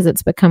 though, because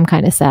it's become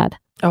kind of sad.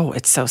 Oh,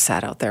 it's so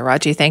sad out there.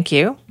 Raji, thank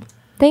you.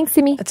 Thanks,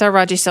 Simi. It's our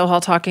Raji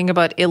Sohal talking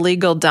about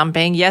illegal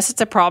dumping. Yes, it's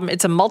a problem.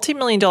 It's a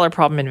multi-million-dollar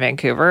problem in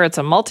Vancouver. It's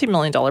a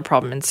multi-million-dollar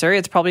problem in Surrey.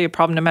 It's probably a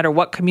problem no matter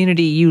what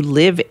community you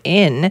live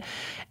in.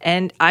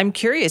 And I'm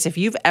curious, if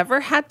you've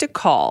ever had to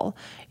call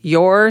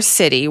your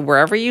city,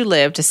 wherever you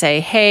live, to say,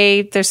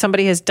 hey, there's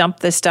somebody has dumped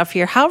this stuff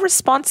here. How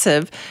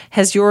responsive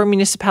has your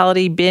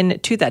municipality been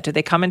to that? Do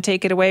they come and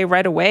take it away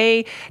right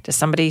away? Does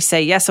somebody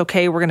say, yes,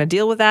 okay, we're going to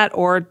deal with that?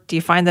 Or do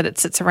you find that it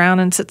sits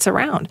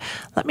around?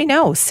 Let me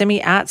know.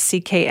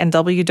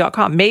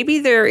 simi@cknw.com. Maybe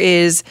there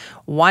is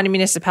one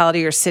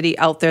municipality or city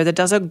out there that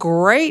does a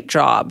great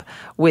job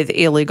with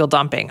illegal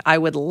dumping. I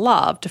would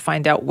love to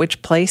find out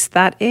which place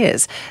that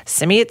is.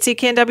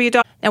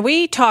 simi@cknw.com. Now,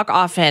 we talk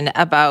often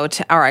about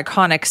our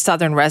iconic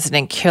southern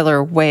resident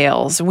killer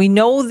whales. We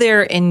know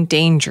they're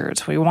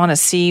endangered. We want to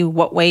see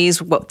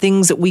what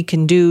things that we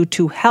can do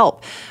to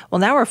help. Well,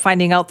 now we're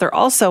finding out they're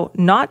also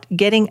not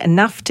getting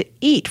enough to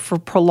eat for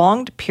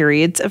prolonged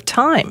periods of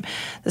time.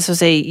 This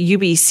was a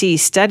UBC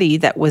study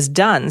that was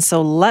done.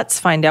 So let's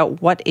find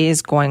out what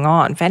is going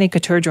on. Fanny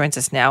Couture joins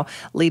us now,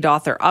 lead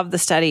author of the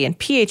study and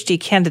PhD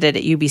candidate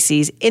at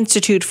UBC's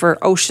Institute for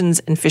Oceans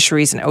and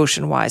Fisheries and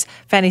Oceanwise.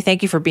 Fanny,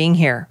 thank you for being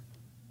here.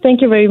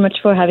 Thank you very much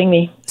for having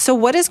me. So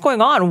what is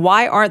going on?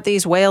 Why aren't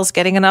these whales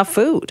getting enough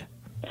food?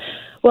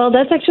 Well,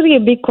 that's actually a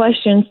big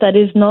question that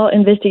is not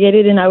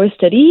investigated in our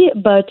study,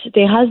 but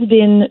there has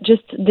been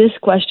just this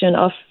question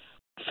of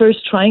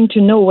first trying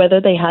to know whether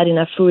they had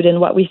enough food,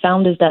 and what we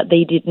found is that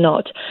they did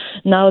not.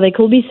 Now, there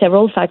could be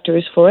several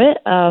factors for it,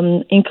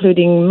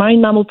 including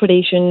marine mammal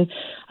predation,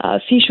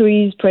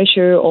 fisheries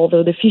pressure,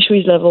 although the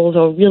fisheries levels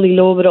are really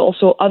low, but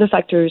also other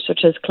factors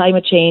such as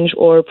climate change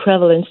or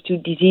prevalence to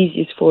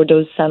diseases for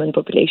those salmon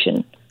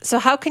population. So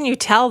how can you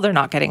tell they're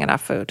not getting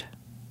enough food?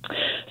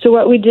 So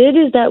what we did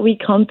is that we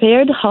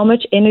compared how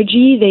much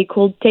energy they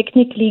could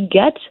technically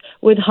get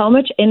with how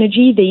much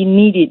energy they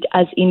needed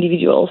as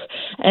individuals.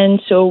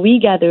 And so we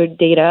gathered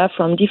data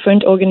from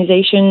different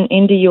organizations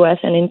in the US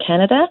and in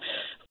Canada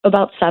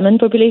about salmon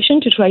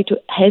population to try to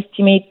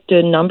estimate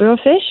the number of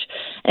fish.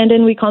 And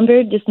then we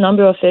compared this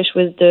number of fish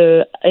with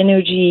the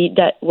energy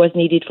that was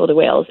needed for the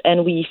whales.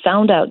 And we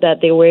found out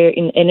that they were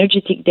in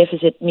energetic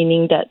deficit,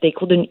 meaning that they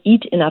couldn't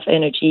eat enough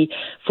energy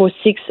for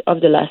 6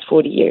 of the last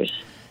 40 years.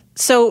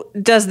 So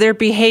does their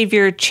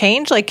behavior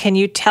change? Like, can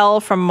you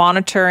tell from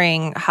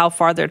monitoring how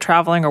far they're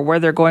traveling or where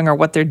they're going or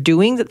what they're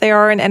doing that they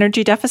are in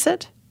energy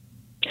deficit?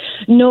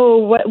 No,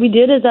 what we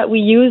did is that we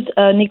used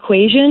an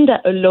equation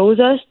that allows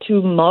us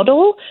to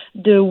model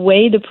the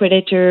way the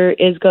predator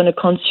is going to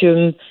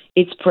consume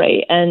its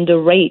prey and the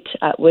rate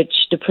at which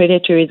the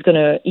predator is going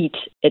to eat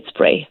its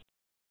prey.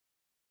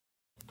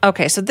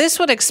 Okay, so this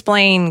would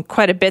explain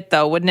quite a bit,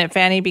 though, wouldn't it,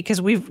 Fanny?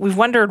 Because we've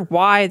wondered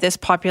why this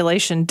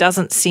population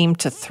doesn't seem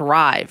to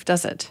thrive,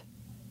 does it?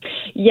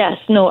 Yes,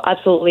 no,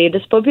 absolutely.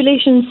 This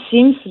population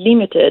seems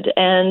limited,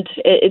 and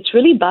it's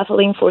really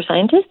baffling for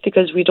scientists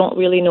because we don't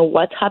really know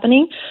what's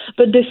happening.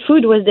 But the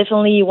food was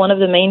definitely one of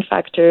the main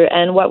factors,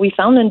 and what we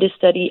found in this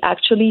study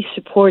actually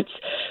supports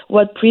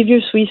what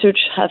previous research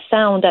have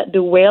found, that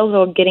the whales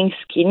are getting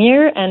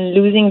skinnier and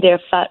losing their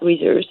fat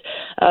reserves,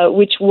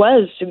 which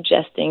was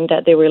suggesting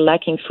that they were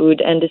lacking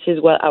food, and this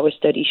is what our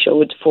study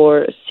showed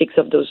for 6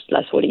 of those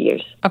last 40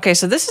 years. Okay,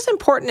 so this is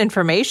important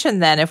information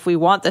then if we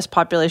want this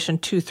population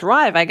to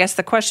thrive. I guess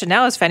the question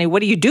now is, Fanny, what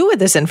do you do with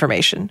this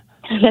information?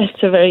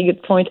 That's a very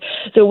good point.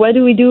 So what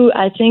do we do?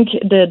 I think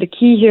the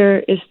key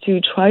here is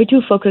to try to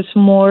focus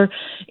more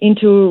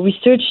into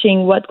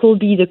researching what could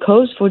be the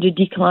cause for the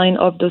decline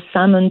of the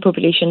salmon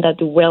population that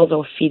the whales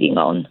are feeding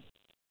on.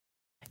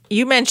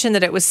 You mentioned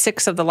that it was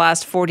 6 of the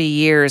last 40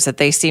 years that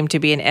they seem to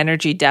be in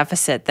energy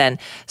deficit then.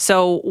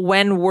 So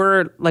when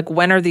were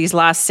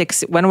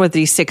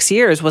these 6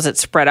 years? Was it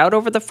spread out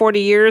over the 40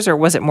 years or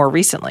was it more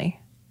recently?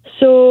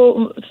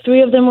 So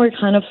 3 of them were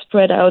kind of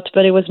spread out,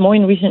 but it was more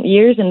in recent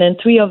years. And then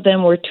 3 of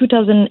them were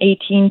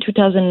 2018,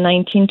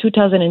 2019,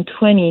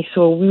 2020,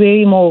 so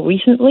very more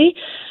recently.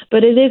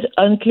 But it is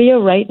unclear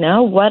right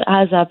now what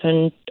has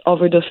happened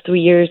over those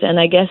 3 years. And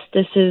I guess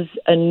there's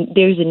a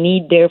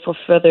need there for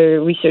further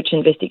research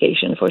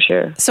investigation for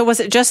sure. So was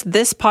it just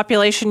this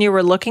population you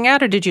were looking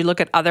at, or did you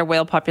look at other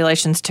whale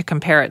populations to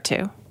compare it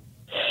to?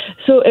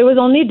 So it was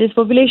only this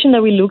population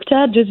that we looked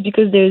at just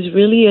because there's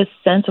really a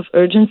sense of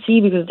urgency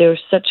because they're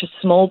such a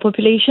small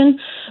population.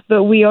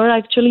 But we are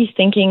actually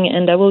thinking,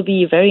 and that will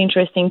be very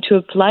interesting, to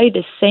apply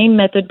the same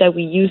method that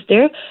we use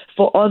there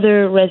for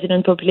other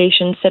resident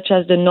populations, such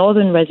as the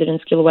northern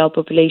resident killer whale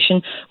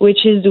population,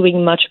 which is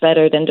doing much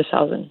better than the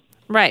southern.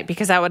 Right,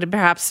 because that would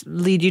perhaps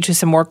lead you to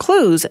some more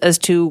clues as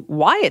to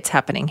why it's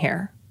happening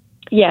here.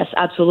 Yes,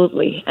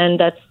 absolutely. And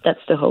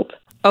that's the hope.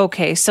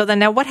 Okay, so then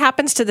now what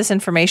happens to this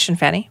information,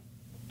 Fanny?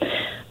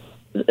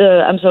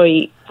 I'm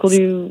sorry, could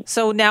you...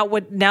 So now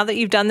that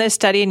you've done this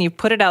study and you've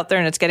put it out there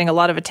and it's getting a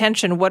lot of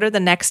attention, what are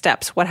the next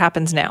steps? What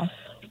happens now?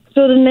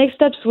 So the next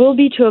steps will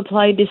be to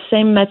apply this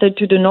same method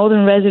to the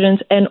northern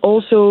residents and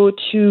also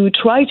to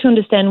try to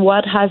understand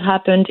what has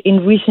happened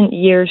in recent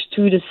years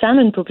to the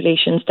salmon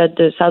populations that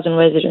the southern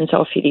residents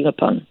are feeding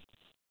upon.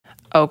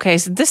 Okay,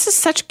 so this is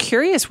such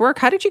curious work.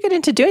 How did you get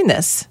into doing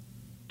this?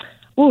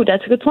 Oh,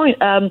 that's a good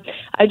point. I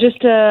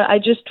just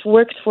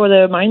worked for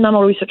the Marine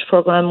Mammal Research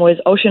Program with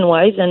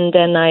OceanWise, and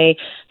then I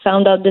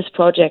found out this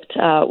project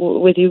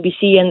with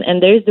UBC,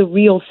 and there is the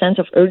real sense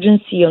of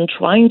urgency on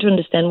trying to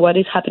understand what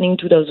is happening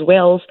to those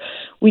whales,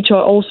 which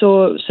are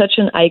also such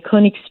an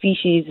iconic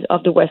species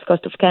of the west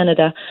coast of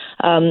Canada.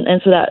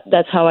 And so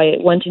that's how I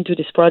went into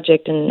this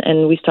project,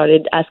 and we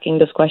started asking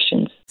those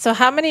questions. So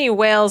how many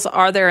whales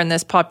are there in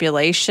this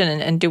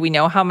population, and do we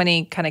know how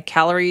many kind of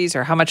calories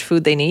or how much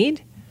food they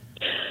need?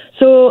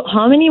 So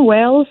how many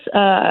whales?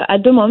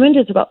 At the moment,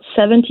 it's about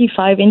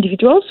 75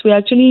 individuals. We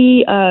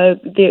actually,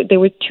 there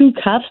were 2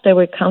 calves that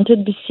were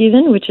counted this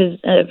season, which is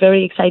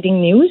very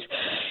exciting news.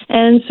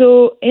 And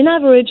so in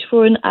average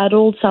for an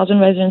adult southern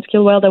resident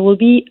killer whale, that will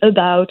be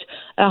about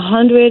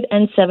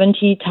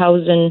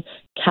 170,000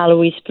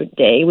 calories per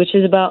day, which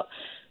is about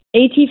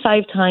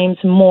 85 times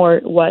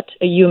more what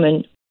a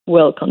human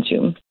will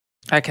consume.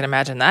 I can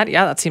imagine that.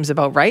 Yeah, that seems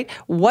about right.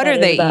 What are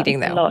they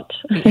eating, though? A lot.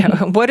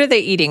 What are they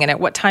eating, and at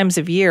what times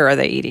of year are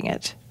they eating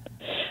it?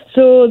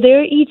 So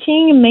they're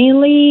eating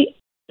mainly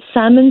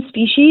salmon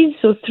species,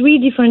 so 3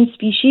 different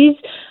species.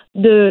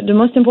 The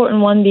most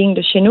important one being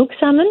the Chinook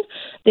salmon.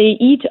 They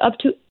eat up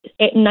to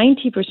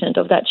 90%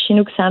 of that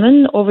Chinook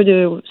salmon over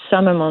the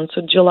summer months,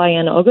 so July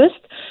and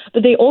August.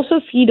 But they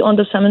also feed on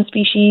the salmon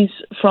species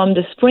from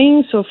the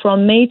spring, so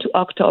from May to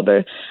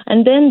October.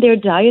 And then their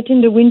diet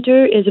in the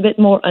winter is a bit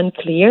more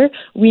unclear.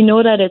 We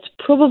know that it's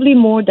probably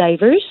more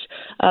diverse,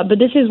 but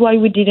this is why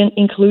we didn't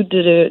include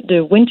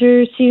the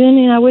winter season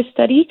in our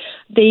study.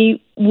 They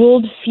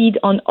would feed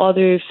on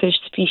other fish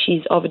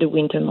species over the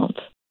winter months.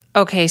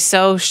 Okay,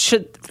 so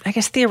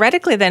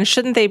theoretically then,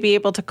 shouldn't they be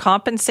able to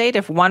compensate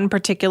if one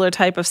particular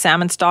type of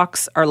salmon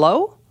stocks are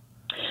low?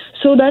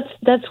 So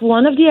that's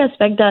one of the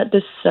aspects that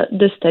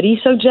the study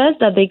suggests,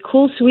 that they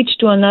could switch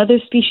to another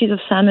species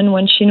of salmon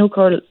when Chinook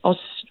are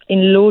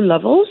in low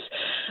levels.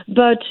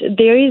 But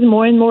there is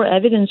more and more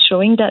evidence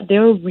showing that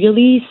they're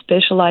really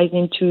specialized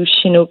into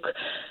Chinook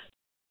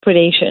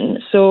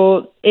predation.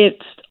 So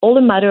it's all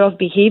a matter of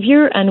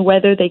behavior and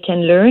whether they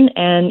can learn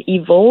and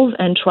evolve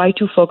and try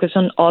to focus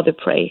on other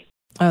prey.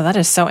 Oh, that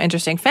is so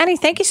interesting. Fanny,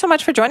 thank you so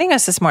much for joining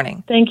us this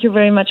morning. Thank you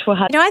very much for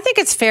having me. I think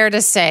it's fair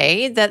to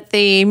say that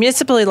the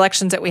municipal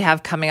elections that we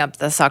have coming up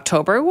this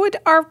October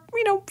are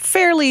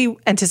fairly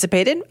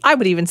anticipated. I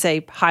would even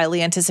say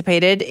highly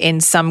anticipated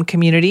in some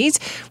communities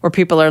where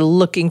people are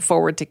looking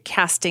forward to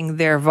casting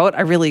their vote.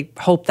 I really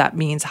hope that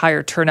means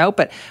higher turnout,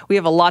 but we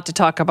have a lot to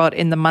talk about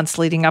in the months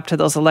leading up to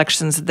those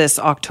elections this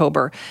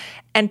October.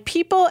 And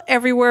people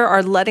everywhere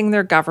are letting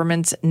their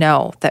governments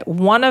know that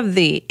one of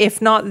the,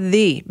 if not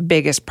the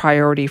biggest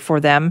priority for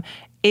them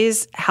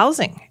is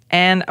housing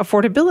and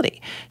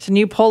affordability. It's a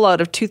new poll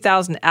out of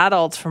 2,000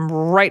 adults from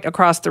right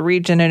across the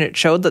region, and it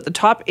showed that the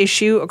top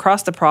issue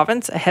across the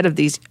province ahead of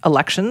these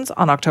elections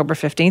on October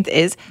 15th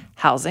is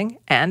housing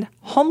and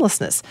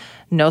homelessness.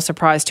 No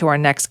surprise to our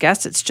next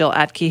guest. It's Jill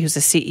Atke, who's the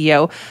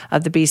CEO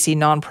of the BC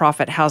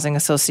Nonprofit Housing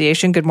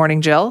Association. Good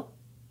morning, Jill.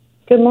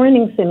 Good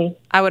morning, Simi.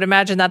 I would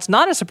imagine that's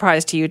not a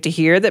surprise to you to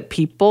hear that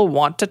people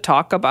want to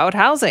talk about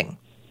housing.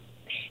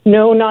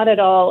 No, not at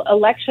all.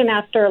 Election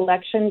after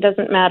election,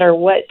 doesn't matter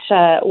what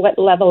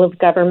level of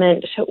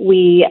government,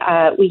 we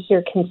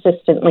hear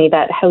consistently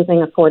that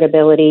housing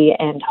affordability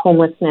and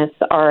homelessness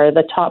are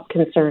the top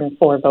concern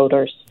for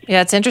voters.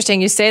 Yeah, it's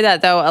interesting you say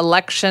that, though,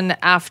 election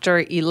after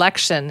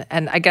election.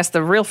 And I guess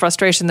the real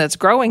frustration that's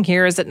growing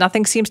here is that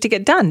nothing seems to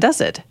get done, does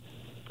it?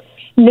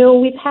 No,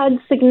 we've had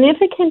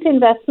significant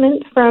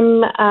investment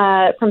from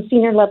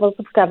senior levels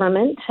of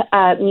government.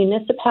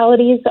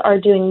 Municipalities are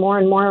doing more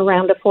and more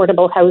around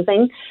affordable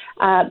housing,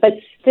 but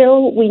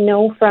still we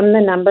know from the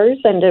numbers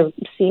and a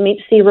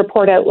CMHC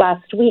report out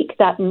last week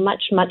that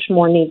much, much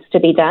more needs to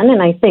be done.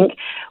 And I think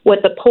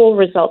what the poll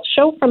results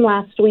show from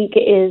last week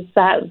is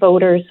that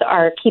voters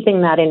are keeping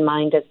that in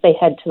mind as they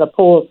head to the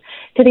polls,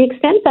 to the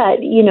extent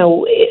that,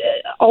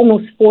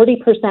 almost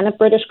 40% of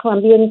British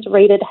Columbians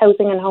rated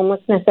housing and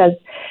homelessness as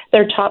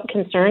their top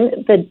concern.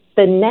 The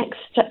next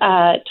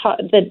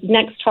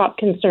top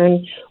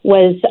concern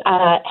was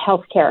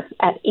healthcare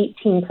at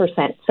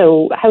 18%.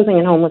 So housing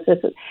and homelessness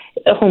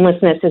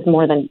is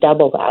more than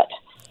double that.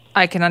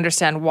 I can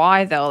understand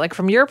why, though. Like,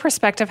 from your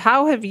perspective,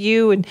 how have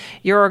you and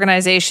your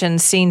organization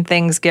seen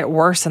things get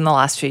worse in the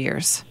last few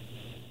years?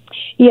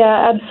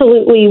 Yeah,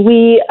 absolutely.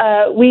 We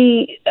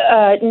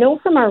know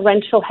from our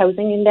rental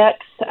housing index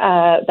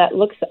that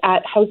looks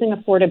at housing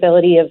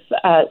affordability of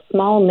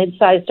small,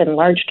 mid-sized, and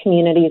large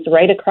communities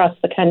right across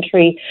the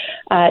country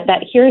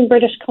that here in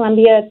British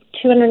Columbia,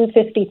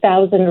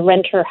 250,000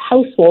 renter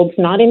households,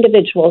 not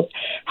individuals,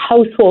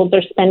 households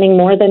are spending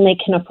more than they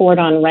can afford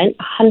on rent.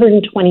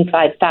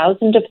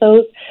 125,000 of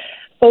those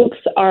folks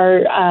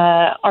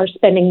are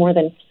spending more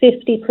than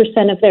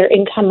 50% of their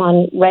income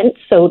on rent.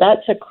 So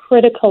that's a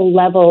critical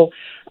level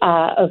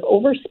of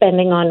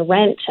overspending on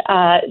rent,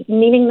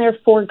 meaning they're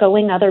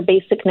foregoing other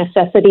basic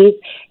necessities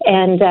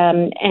and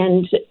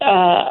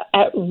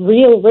at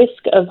real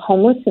risk of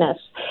homelessness.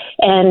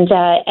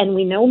 And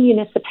we know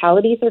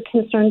municipalities are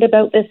concerned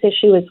about this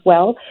issue as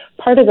well.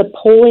 Part of the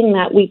polling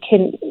that we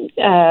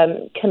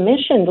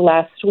commissioned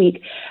last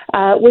week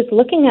was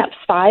looking at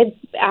 5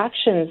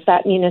 actions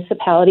that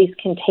municipalities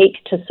can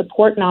take to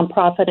support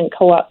nonprofit and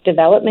co-op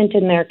development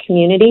in their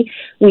community.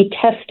 We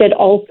tested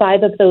all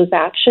 5 of those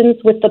actions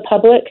with the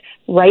public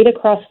right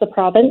across the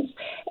province,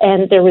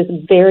 and there was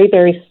very,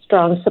 very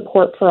strong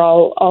support for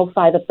all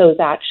 5 of those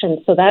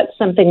actions. So that's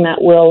something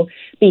that we'll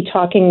be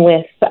talking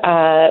with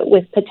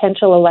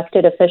potential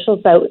elected officials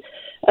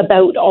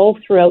about all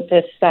throughout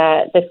this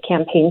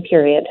campaign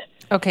period.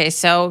 Okay,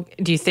 so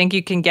do you think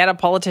you can get a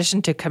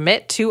politician to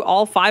commit to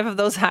all 5 of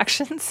those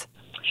actions?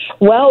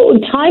 Well,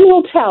 time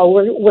will tell.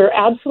 We're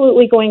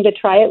absolutely going to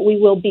try it. We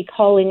will be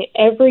calling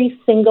every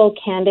single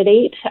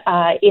candidate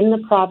in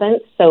the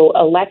province, so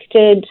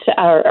elected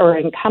or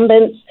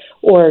incumbents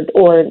or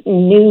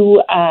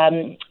new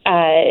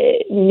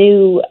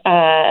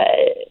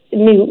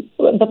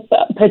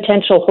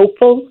potential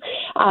hopefuls,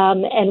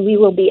 and we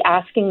will be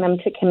asking them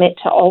to commit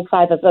to all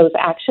 5 of those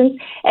actions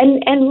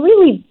and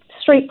really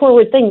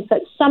straightforward things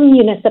that some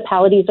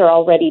municipalities are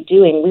already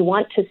doing. We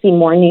want to see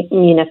more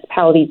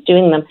municipalities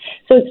doing them.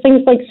 So it's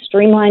things like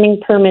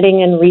streamlining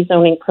permitting and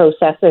rezoning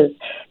processes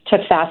to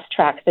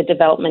fast-track the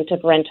development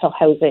of rental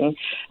housing,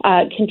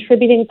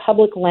 contributing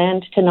public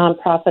land to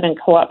nonprofit and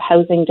co-op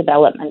housing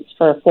developments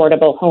for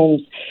affordable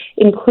homes,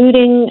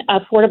 including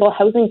affordable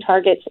housing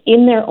targets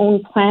in their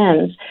own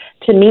plans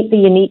to meet the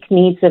unique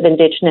needs of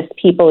Indigenous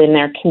people in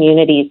their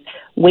communities,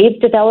 waive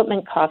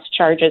development cost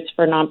charges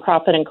for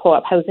nonprofit and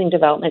co-op housing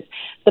developments.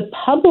 The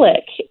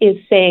public is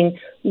saying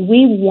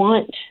we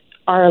want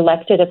our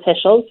elected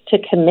officials to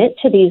commit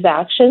to these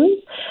actions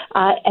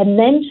and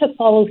then to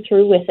follow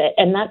through with it.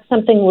 And that's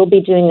something we'll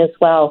be doing as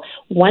well.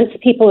 Once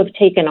people have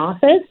taken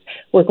office,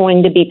 we're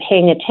going to be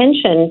paying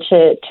attention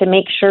to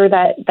make sure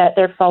that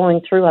they're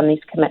following through on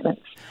these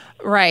commitments.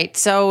 Right.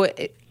 So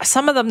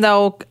some of them,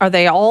 though, are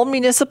they all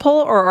municipal,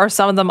 or are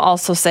some of them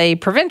also, say,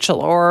 provincial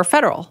or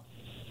federal?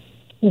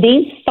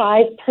 These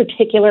 5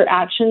 particular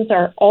actions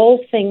are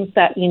all things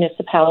that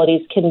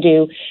municipalities can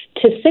do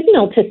to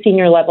signal to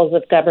senior levels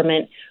of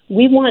government,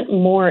 we want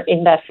more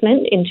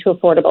investment into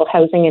affordable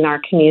housing in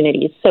our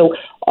communities. So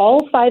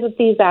all 5 of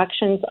these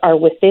actions are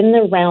within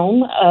the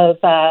realm of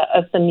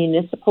the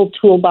municipal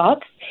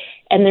toolbox.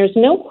 And there's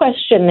no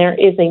question there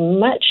is a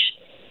much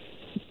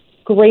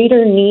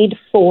greater need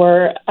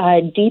for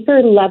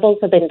deeper levels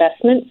of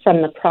investment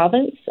from the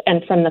province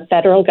and from the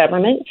federal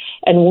government.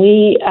 And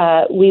we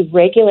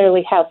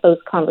regularly have those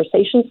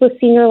conversations with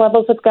senior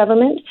levels of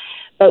government.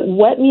 But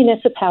what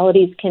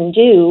municipalities can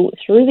do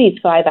through these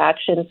 5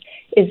 actions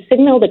is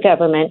signal to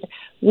government,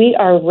 we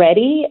are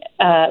ready.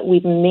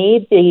 We've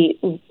made the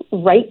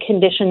right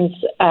conditions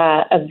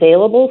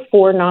available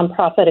for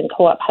nonprofit and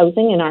co-op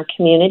housing in our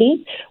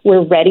communities.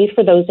 We're ready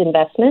for those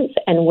investments,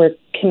 and we're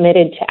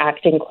committed to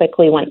acting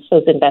quickly once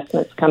those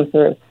investments come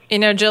through. You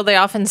know, Jill, they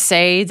often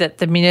say that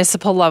the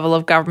municipal level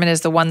of government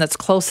is the one that's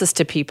closest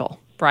to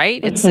people.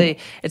 right? Mm-hmm.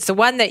 It's the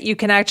one that you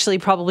can actually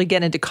probably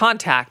get into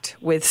contact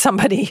with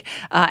somebody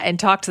and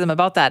talk to them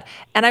about that.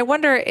 And I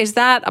wonder, is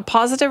that a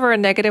positive or a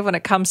negative when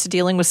it comes to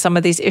dealing with some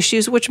of these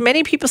issues, which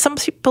some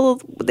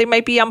people, they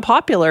might be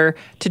unpopular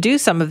to do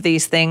some of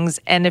these things.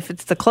 And if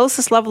it's the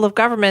closest level of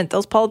government,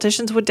 those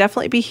politicians would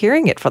definitely be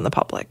hearing it from the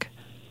public.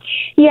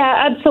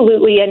 Yeah,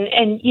 absolutely. And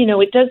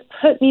it does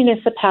put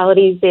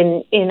municipalities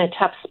in a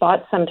tough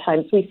spot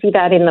sometimes. We see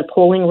that in the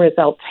polling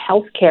results.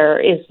 Healthcare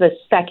is the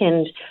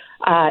second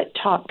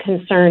top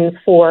concern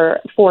for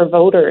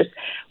voters.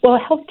 Well,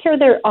 healthcare,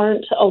 there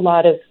aren't a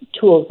lot of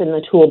tools in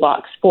the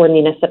toolbox for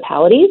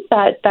municipalities.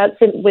 That's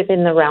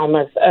within the realm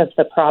of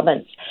the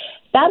province.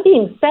 That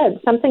being said,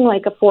 something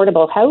like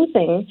affordable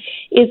housing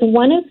is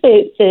one of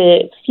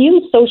the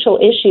few social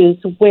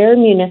issues where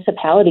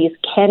municipalities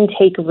can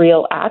take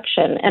real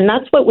action. And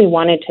that's what we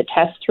wanted to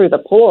test through the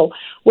poll,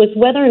 was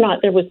whether or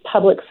not there was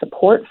public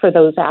support for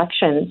those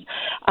actions.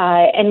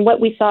 And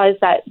what we saw is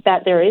that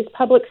there is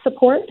public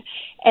support,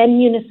 and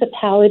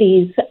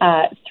municipalities,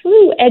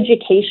 through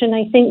education,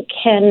 I think,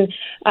 can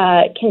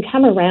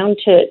come around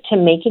to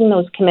making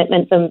those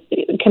commitments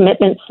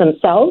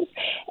themselves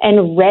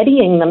and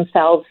readying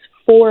themselves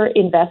for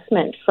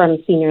investment from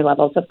senior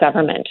levels of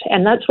government.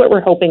 And that's what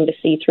we're hoping to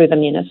see through the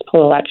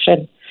municipal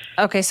election.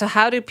 Okay, so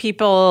how do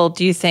people,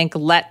 do you think,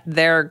 let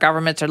their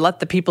governments or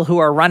let the people who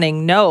are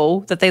running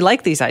know that they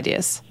like these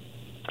ideas?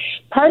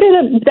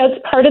 That's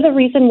part of the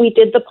reason we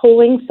did the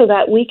polling, so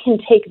that we can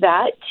take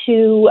that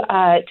to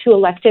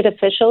elected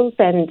officials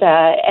and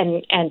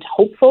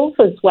hopefuls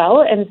as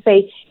well, and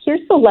say,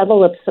 here's the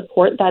level of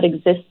support that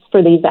exists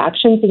for these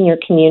actions in your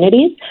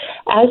communities.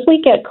 As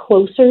we get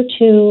closer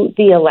to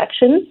the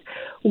elections,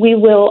 we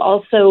will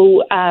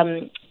also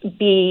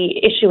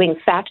be issuing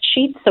fact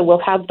sheets, so we'll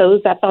have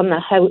those up on the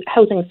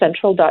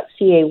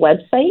housingcentral.ca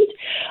website.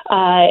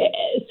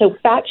 So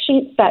fact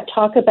sheets that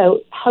talk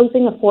about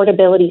housing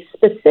affordability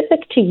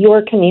specific to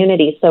your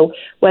community. So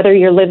whether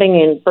you're living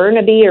in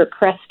Burnaby or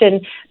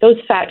Creston, those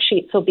fact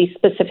sheets will be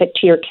specific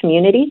to your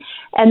community,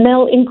 and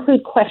they'll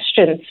include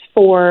questions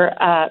for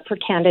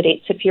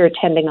candidates if you're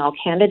attending all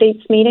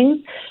candidates meetings,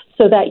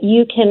 so that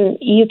you can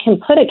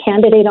put a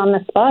candidate on the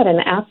spot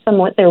and ask them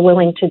what they're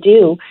willing to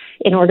do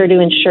in order to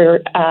ensure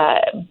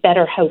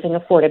better housing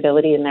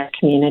affordability in their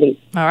communities.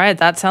 All right.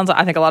 That sounds,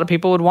 I think a lot of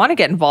people would want to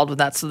get involved with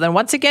that. So then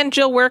once again,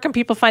 Jill, where can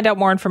people find out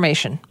more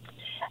information?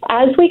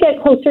 As we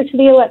get closer to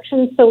the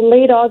election, so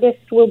late August,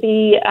 we'll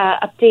be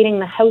updating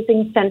the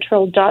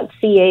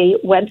housingcentral.ca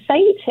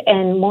website,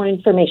 and more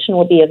information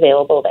will be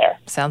available there.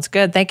 Sounds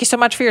good. Thank you so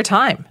much for your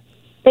time.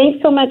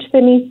 Thanks so much,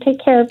 Sydney. Take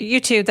care. You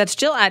too. That's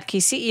Jill Atkey,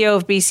 CEO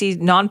of BC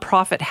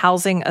Nonprofit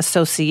Housing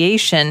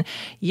Association.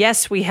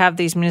 Yes, we have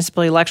these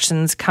municipal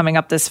elections coming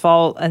up this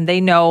fall, and they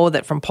know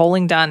that from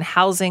polling done,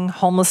 housing,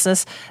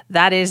 homelessness,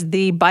 that is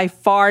the by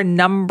far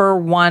number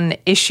one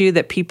issue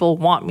that people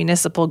want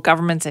municipal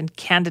governments and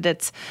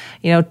candidates,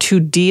 to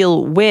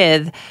deal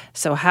with.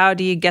 So how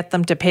do you get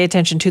them to pay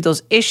attention to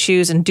those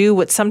issues and do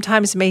what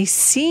sometimes may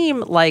seem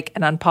like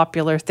an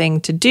unpopular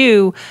thing to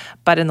do,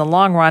 but in the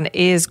long run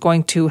is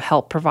going to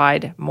help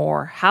provide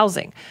more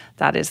housing?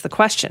 That is the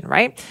question,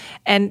 right?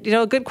 And,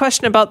 a good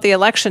question about the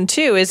election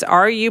too is,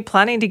 are you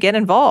planning to get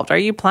involved? Are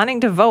you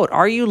planning to vote?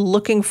 Are you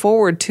looking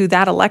forward to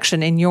that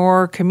election in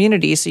your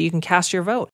community so you can cast your vote?